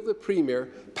 Will the Premier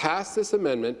pass this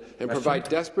amendment and provide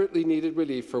desperately needed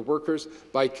relief for workers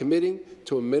by committing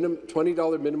to a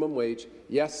 $20 minimum wage,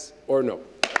 yes or no?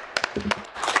 To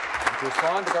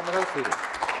respond, the Government House Leader.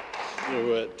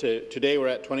 Today we're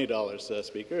at $20,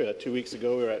 Speaker. 2 weeks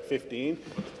ago we were at 15.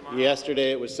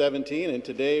 Yesterday it was 17, and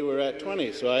today we're at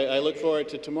 20. So I look forward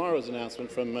to tomorrow's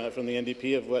announcement from the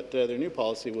NDP of what their new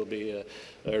policy will be,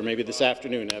 or maybe this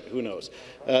afternoon. Who knows?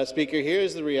 Speaker,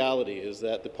 here's the reality: is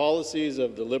that the policies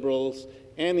of the Liberals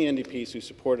and the NDPs who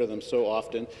supported them so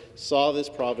often saw this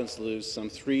province lose some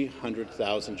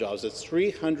 300,000 jobs. That's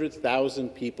 300,000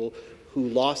 people who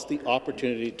lost the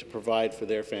opportunity to provide for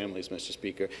their families, Mr.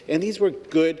 Speaker. And these were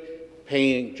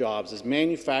good-paying jobs as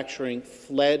manufacturing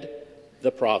fled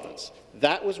the province.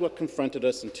 That was what confronted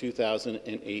us in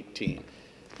 2018.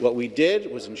 What we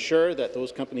did was ensure that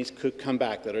those companies could come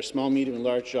back, that our small, medium, and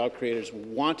large job creators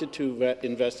wanted to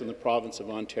invest in the province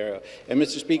of Ontario. And,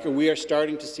 Mr. Speaker, we are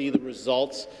starting to see the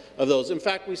results of those. In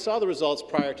fact, we saw the results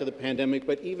prior to the pandemic,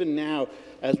 but even now,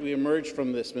 as we emerge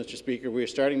from this, Mr. Speaker, we are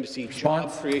starting to see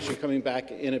job creation coming back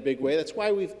in a big way. That's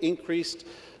why we've increased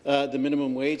the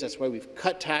minimum wage. That's why we've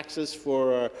cut taxes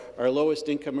for our lowest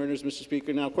income earners, Mr.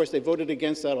 Speaker. Now, of course, they voted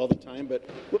against that all the time, but...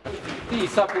 The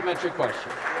supplementary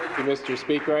question. Thank you, Mr.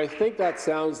 Speaker. I think that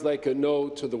sounds like a no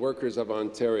to the workers of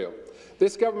Ontario.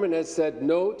 This government has said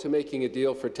no to making a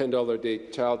deal for $10 a day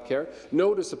childcare,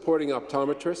 no to supporting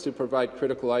optometrists who provide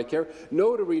critical eye care,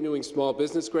 no to renewing small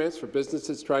business grants for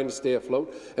businesses trying to stay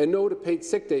afloat, and no to paid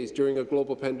sick days during a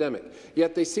global pandemic.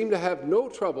 Yet they seem to have no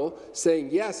trouble saying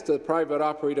yes to the private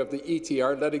operator of the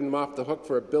ETR, letting them off the hook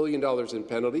for $1 billion in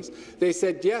penalties. They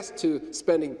said yes to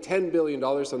spending $10 billion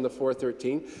on the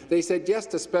 413. They said yes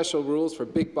to special rules for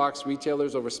big box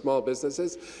retailers over small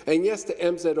businesses, and yes to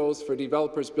MZOs for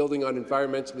developers building on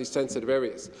environmentally sensitive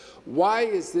areas. Why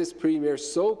is this Premier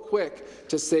so quick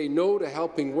to say no to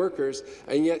helping workers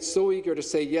and yet so eager to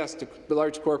say yes to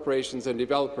large corporations and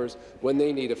developers when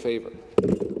they need a favour?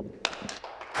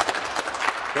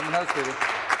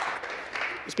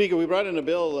 Speaker, we brought in a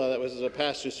bill that was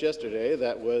passed just yesterday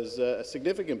that was a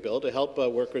significant bill to help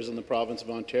workers in the province of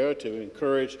Ontario, to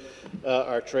encourage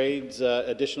our trades,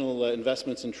 additional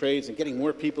investments in trades and getting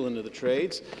more people into the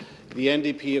trades. The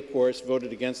NDP, of course,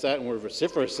 voted against that and were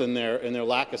vociferous in their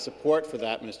lack of support for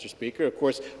that, Mr. Speaker. Of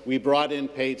course, we brought in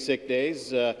paid sick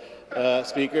days.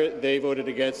 Speaker, they voted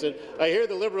against it. I hear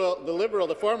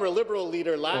the former Liberal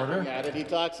leader laughing at it. He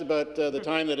talks about the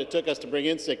time that it took us to bring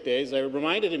in sick days. I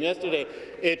reminded him yesterday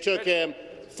it took him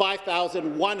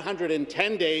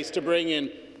 5,110 days to bring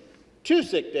in 2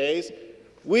 sick days.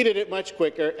 We did it much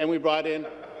quicker, and we brought in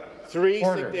 3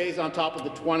 sick days on top of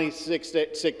the 26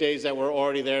 sick days that were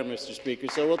already there, Mr. Speaker.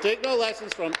 So we'll take no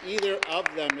lessons from either of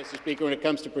them, Mr. Speaker, when it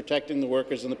comes to protecting the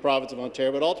workers in the province of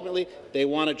Ontario. But ultimately, they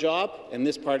want a job, and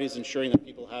this party is ensuring that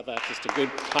people have access to good,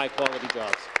 high-quality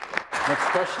jobs. Next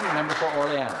question, the member for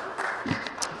Orleans.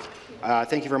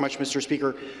 Thank you very much, Mr.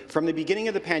 Speaker. From the beginning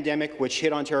of the pandemic, which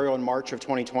hit Ontario in March of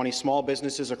 2020, small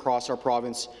businesses across our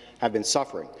province have been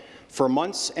suffering. For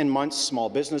months and months, small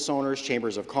business owners,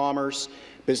 chambers of commerce,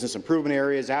 business improvement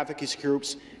areas, advocacy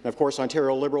groups, and of course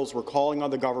Ontario Liberals were calling on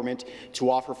the government to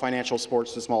offer financial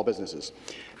supports to small businesses.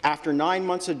 After 9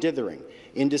 months of dithering,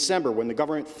 in December, when the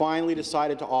government finally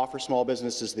decided to offer small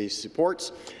businesses these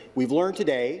supports, we've learned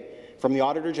today from the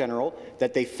Auditor General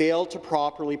that they failed to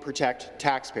properly protect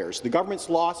taxpayers. The government's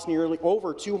lost nearly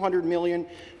over $200 million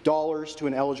to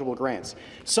ineligible grants.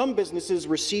 Some businesses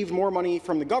received more money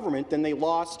from the government than they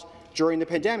lost during the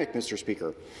pandemic, Mr.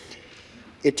 Speaker.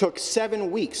 It took 7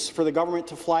 weeks for the government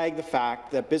to flag the fact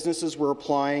that businesses were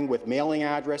applying with mailing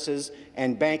addresses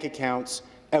and bank accounts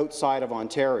outside of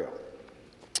Ontario.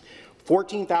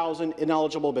 14,000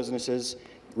 ineligible businesses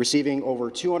receiving over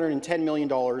 $210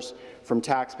 million from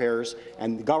taxpayers,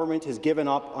 and the government has given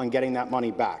up on getting that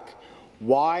money back.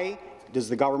 Why does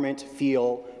the government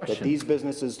feel that these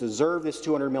businesses deserve this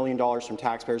 $200 million from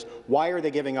taxpayers? Why are they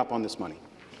giving up on this money?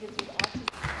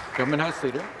 Government House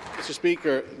Leader. Mr.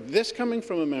 Speaker, this coming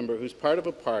from a member who's part of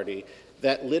a party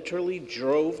that literally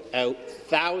drove out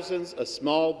thousands of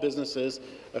small businesses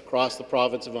across the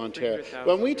province of Ontario.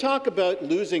 When we talk about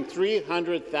losing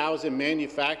 300,000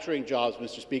 manufacturing jobs,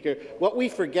 Mr. Speaker, what we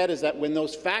forget is that when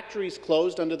those factories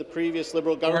closed under the previous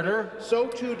Liberal government, so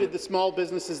too did the small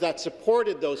businesses that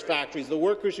supported those factories, the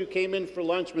workers who came in for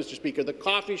lunch, Mr. Speaker, the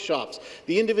coffee shops,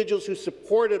 the individuals who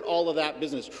supported all of that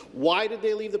business. Why did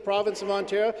they leave the province of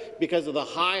Ontario? Because of the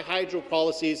high hydro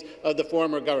policies of the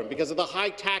former government, because of the high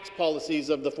tax policies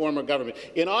of the former government.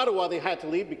 In Ottawa, they had to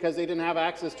leave because they didn't have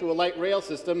access to a light rail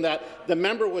system that the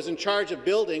member was in charge of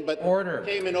building, but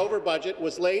came in over budget,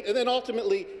 was late, and then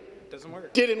ultimately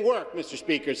didn't work, Mr.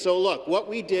 Speaker. So look, what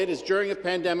we did is during a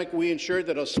pandemic, we ensured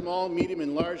that our small, medium,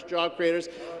 and large job creators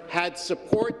had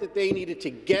support that they needed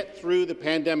to get through the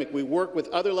pandemic. We worked with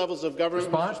other levels of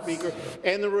government, Mr. Speaker,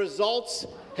 and the results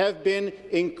have been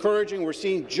encouraging. We're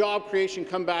seeing job creation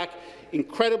come back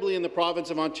incredibly in the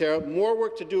province of Ontario. More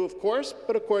work to do, of course,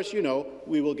 but of course, you know,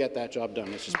 we will get that job done,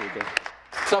 Mr. Speaker.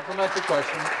 Supplementary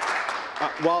question.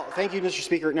 Well, thank you, Mr.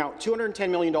 Speaker. Now, $210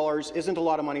 million isn't a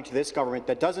lot of money to this government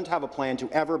that doesn't have a plan to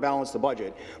ever balance the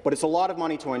budget, but it's a lot of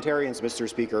money to Ontarians, Mr.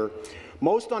 Speaker.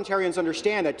 Most Ontarians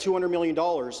understand that $200 million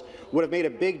would have made a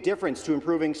big difference to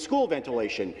improving school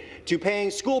ventilation, to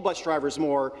paying school bus drivers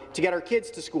more to get our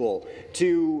kids to school,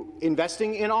 to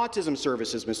investing in autism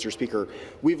services, Mr. Speaker.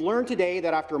 We've learned today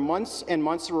that after months and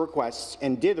months of requests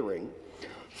and dithering,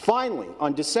 finally,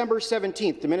 on December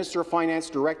 17th, the Minister of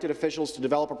Finance directed officials to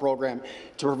develop a program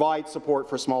to provide support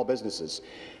for small businesses.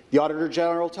 The Auditor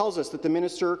General tells us that the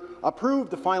Minister approved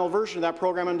the final version of that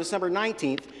program on December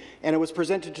 19th, and it was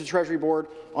presented to Treasury Board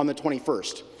on the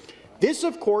 21st. This,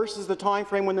 of course, is the time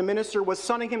frame when the Minister was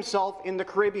sunning himself in the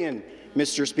Caribbean,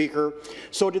 Mr. Speaker.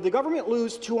 So did the government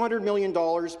lose $200 million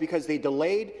because they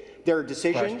delayed their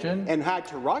decision and had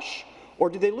to rush? Or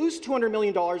did they lose $200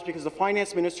 million because the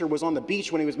Finance Minister was on the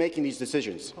beach when he was making these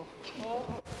decisions?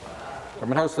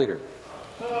 Government House Leader.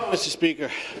 Mr.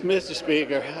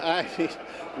 Speaker, I mean,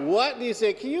 what do you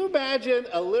say? Can you imagine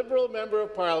a Liberal member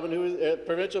of Parliament, who is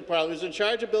provincial Parliament, who's in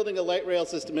charge of building a light rail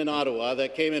system in Ottawa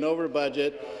that came in over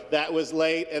budget, that was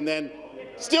late, and then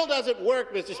still doesn't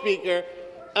work, Mr. Speaker,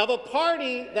 of a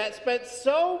party that spent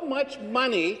so much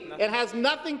money and has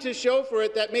nothing to show for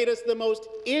it, that made us the most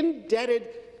indebted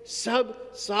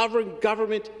sub-sovereign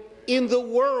government in the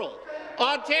world.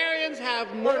 Ontarians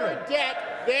have more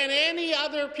debt than any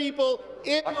other people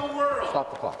in the world.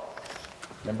 Stop the clock.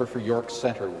 Member for York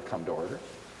Centre will come to order.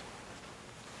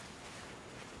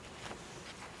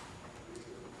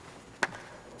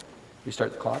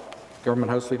 Restart the clock.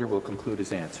 Government House Leader will conclude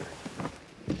his answer.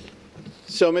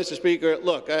 So, Mr. Speaker,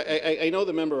 look, I know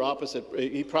the member opposite.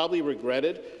 He probably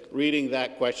regretted reading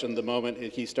that question the moment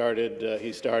he started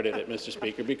it, Mr.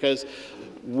 Speaker, because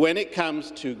when it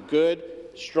comes to good,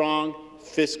 strong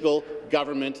fiscal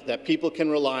government that people can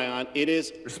rely on, it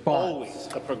is always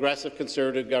a progressive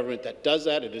Conservative government that does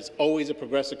that. It is always a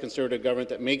progressive Conservative government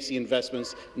that makes the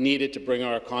investments needed to bring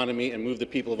our economy and move the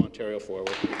people of Ontario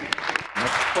forward.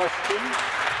 Next question,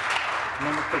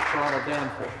 member for Toronto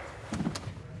Danforth.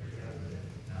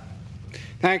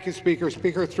 Thank you, Speaker.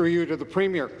 Speaker, through you to the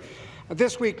Premier.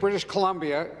 This week, British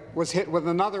Columbia was hit with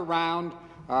another round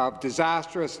of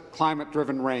disastrous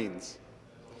climate-driven rains.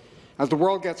 As the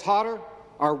world gets hotter,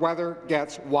 our weather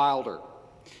gets wilder.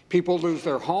 People lose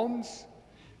their homes,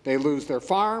 they lose their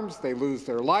farms, they lose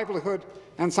their livelihood,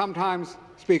 and sometimes,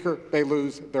 Speaker, they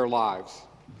lose their lives.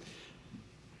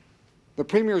 The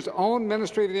Premier's own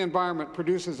Ministry of the Environment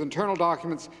produces internal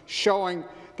documents showing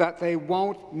that they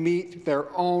won't meet their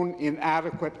own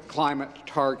inadequate climate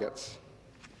targets.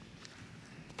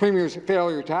 The Premier's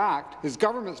failure to act, his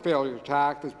government's failure to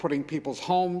act, is putting people's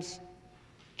homes,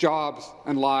 jobs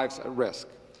and lives at risk.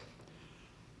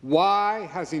 Why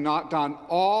has he not done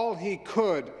all he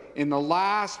could in the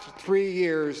last 3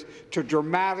 years to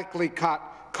dramatically cut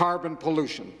carbon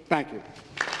pollution? Thank you.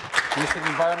 Minister of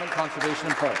Environment, Conservation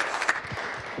and Parks.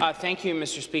 Thank you,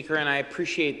 Mr. Speaker, and I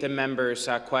appreciate the member's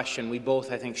question. We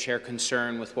both, I think, share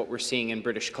concern with what we're seeing in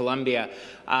British Columbia.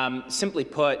 Simply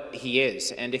put, he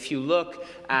is. And if you look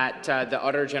at the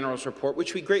Auditor General's report,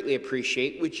 which we greatly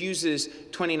appreciate, which uses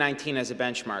 2019 as a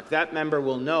benchmark, that member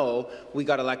will know we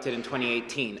got elected in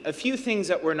 2018. A few things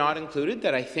that were not included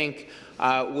that I think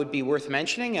would be worth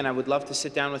mentioning, and I would love to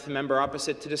sit down with the member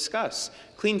opposite to discuss.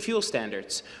 Clean fuel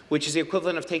standards, which is the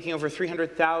equivalent of taking over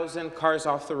 300,000 cars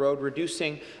off the road,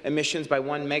 reducing emissions by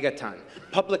 1 megaton.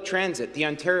 Public transit, the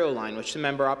Ontario line, which the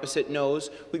member opposite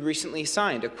knows we recently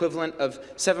signed, equivalent of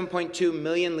 7.2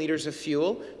 million litres of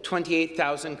fuel,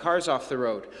 28,000 cars off the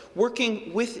road.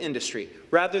 Working with industry,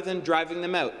 rather than driving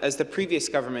them out, as the previous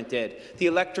government did. The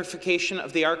electrification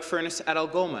of the arc furnace at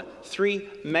Algoma, 3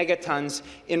 megatons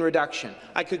in reduction.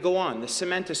 I could go on. The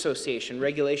Cement Association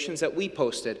regulations that we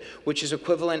posted, which is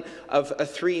equivalent of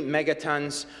 3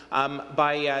 megatons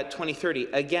by 2030.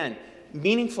 Again,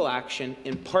 meaningful action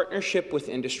in partnership with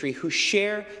industry who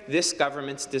share this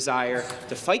government's desire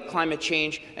to fight climate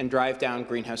change and drive down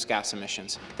greenhouse gas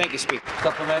emissions. Thank you, Speaker.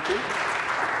 Supplementary.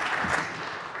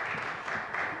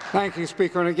 Thank you,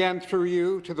 Speaker. And again, through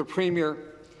you to the Premier,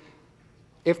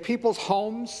 if people's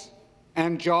homes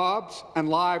and jobs and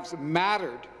lives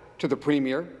mattered to the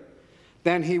Premier,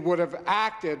 then he would have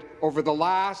acted over the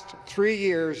last 3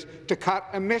 years to cut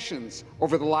emissions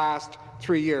over the last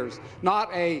 3 years, not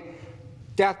a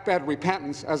deathbed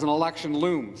repentance as an election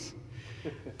looms.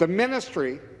 The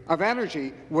Ministry of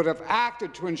Energy would have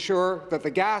acted to ensure that the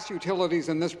gas utilities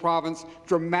in this province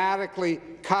dramatically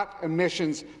cut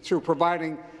emissions through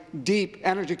providing deep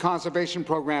energy conservation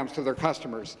programs to their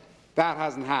customers. That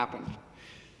hasn't happened.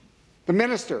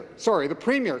 The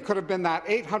Premier could have been that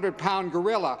 800-pound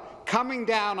gorilla coming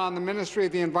down on the Ministry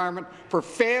of the Environment for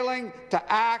failing to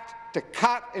act to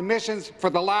cut emissions for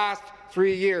the last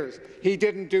 3 years. He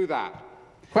didn't do that.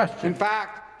 Question. In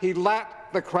fact, he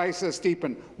let the crisis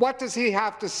deepen. What does he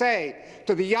have to say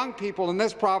to the young people in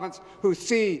this province who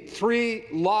see 3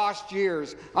 lost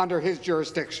years under his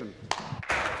jurisdiction?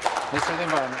 Minister of the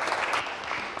Environment.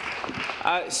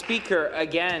 Speaker,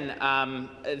 again,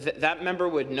 that member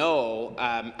would know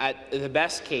at the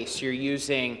best case you're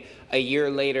using a year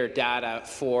later data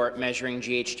for measuring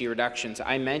GHG reductions.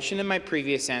 I mentioned in my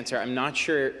previous answer, I'm not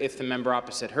sure if the member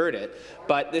opposite heard it,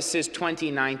 but this is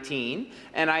 2019,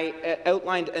 and I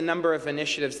outlined a number of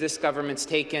initiatives this government's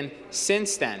taken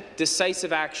since then,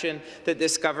 decisive action that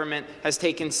this government has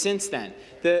taken since then.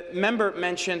 The member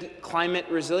mentioned climate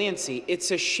resiliency.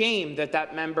 It's a shame that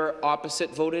that member opposite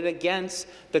voted against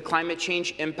the climate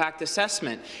change impact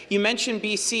assessment. You mentioned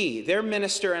BC. Their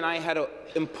minister and I had an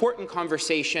important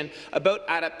conversation about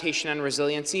adaptation and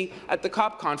resiliency at the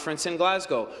COP conference in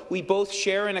Glasgow. We both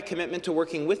share in a commitment to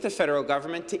working with the federal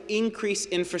government to increase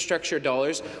infrastructure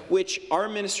dollars, which our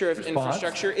Minister of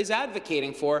Infrastructure is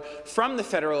advocating for from the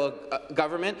federal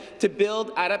government to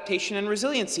build adaptation and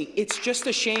resiliency. It's just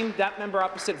a shame that member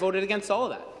opposite voted against all of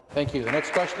that. Thank you. The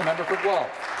next question, the member for Guelph.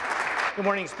 Good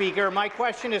morning, Speaker. My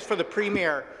question is for the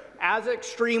Premier. As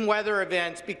extreme weather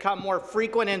events become more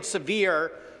frequent and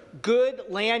severe, good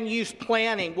land use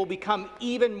planning will become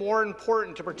even more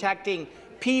important to protecting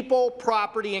people,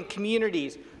 property, and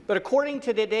communities. But according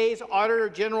to today's Auditor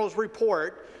General's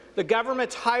report, the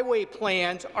government's highway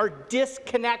plans are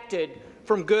disconnected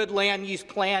from good land use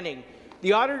planning.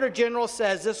 The Auditor General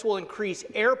says this will increase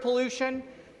air pollution,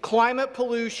 climate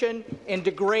pollution, and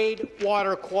degrade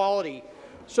water quality.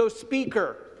 So,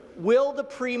 Speaker, will the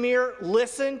Premier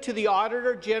listen to the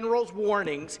Auditor General's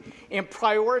warnings and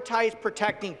prioritize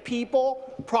protecting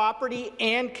people, property,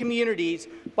 and communities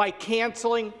by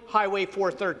cancelling Highway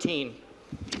 413?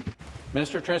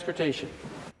 Minister of Transportation.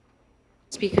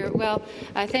 Speaker, well,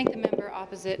 I thank the member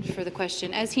opposite for the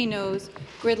question. As he knows,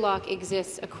 gridlock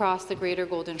exists across the Greater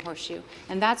Golden Horseshoe,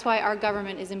 and that's why our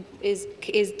government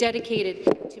is dedicated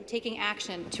to taking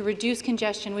action to reduce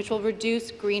congestion, which will reduce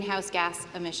greenhouse gas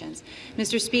emissions.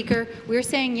 Mr. Speaker, we're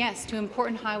saying yes to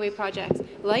important highway projects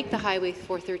like the Highway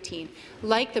 413,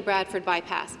 like the Bradford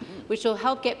Bypass, which will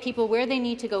help get people where they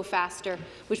need to go faster,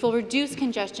 which will reduce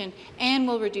congestion and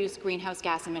will reduce greenhouse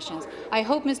gas emissions. I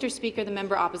hope, Mr. Speaker, the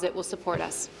member opposite will support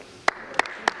us.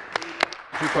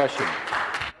 Two questions.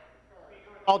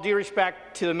 All due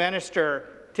respect to the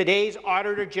minister, today's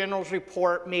Auditor General's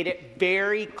report made it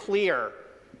very clear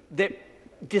that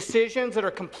decisions that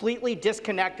are completely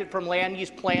disconnected from land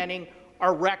use planning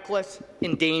are reckless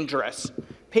and dangerous.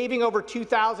 Paving over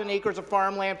 2,000 acres of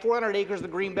farmland, 400 acres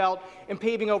of the Greenbelt, and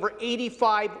paving over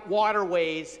 85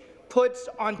 waterways puts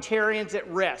Ontarians at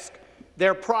risk.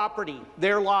 Their property,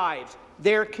 their lives,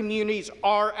 their communities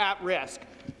are at risk.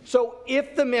 So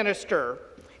if the minister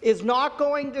is not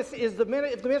going to, if the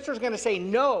minister is going to say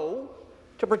no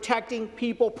to protecting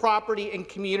people, property, and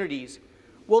communities,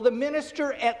 will the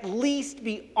minister at least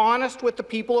be honest with the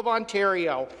people of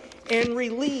Ontario and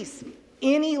release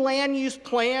any land use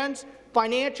plans,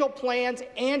 financial plans,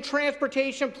 and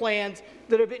transportation plans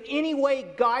that have in any way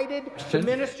guided the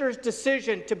minister's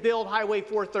decision to build Highway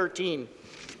 413?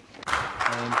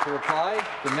 And to reply,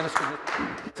 the Minister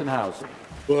of Housing.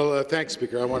 Well, thanks,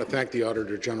 Speaker. I want to thank the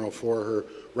Auditor General for her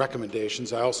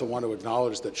recommendations. I also want to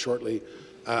acknowledge that shortly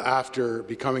after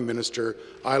becoming minister,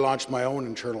 I launched my own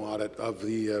internal audit of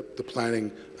the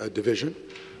planning division.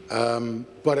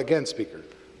 But again, Speaker,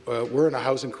 we're in a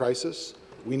housing crisis.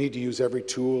 We need to use every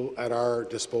tool at our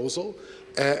disposal.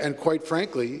 And quite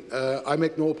frankly, I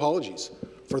make no apologies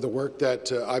for the work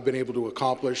that I've been able to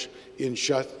accomplish in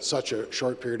such a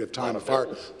short period of time. If our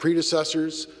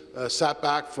predecessors sat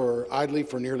back idly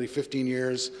for nearly 15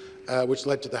 years, which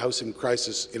led to the housing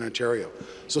crisis in Ontario.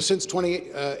 So since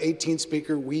 2018,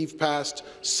 Speaker, we've passed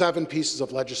 7 pieces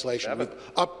of legislation. We've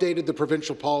updated the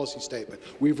provincial policy statement.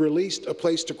 We've released a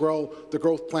place to grow, the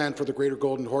growth plan for the Greater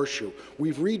Golden Horseshoe.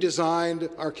 We've redesigned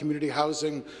our community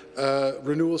housing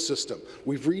renewal system.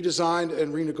 We've redesigned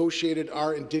and renegotiated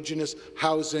our Indigenous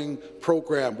housing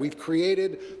program. We've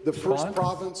created the first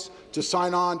province to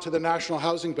sign on to the National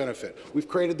Housing Benefit. We've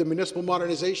created the Municipal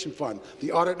Modernization Fund,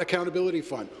 the Audit and Accountability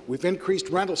Fund. We've increased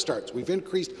rental starts. We've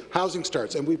increased housing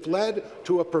starts. And we've led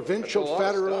to a provincial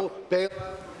federal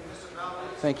bailout.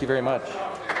 Thank you very much.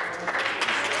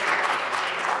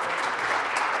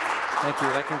 Thank you.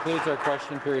 That concludes our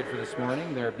question period for this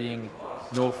morning. There being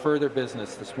no further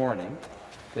business this morning,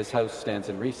 this House stands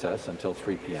in recess until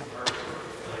 3 p.m.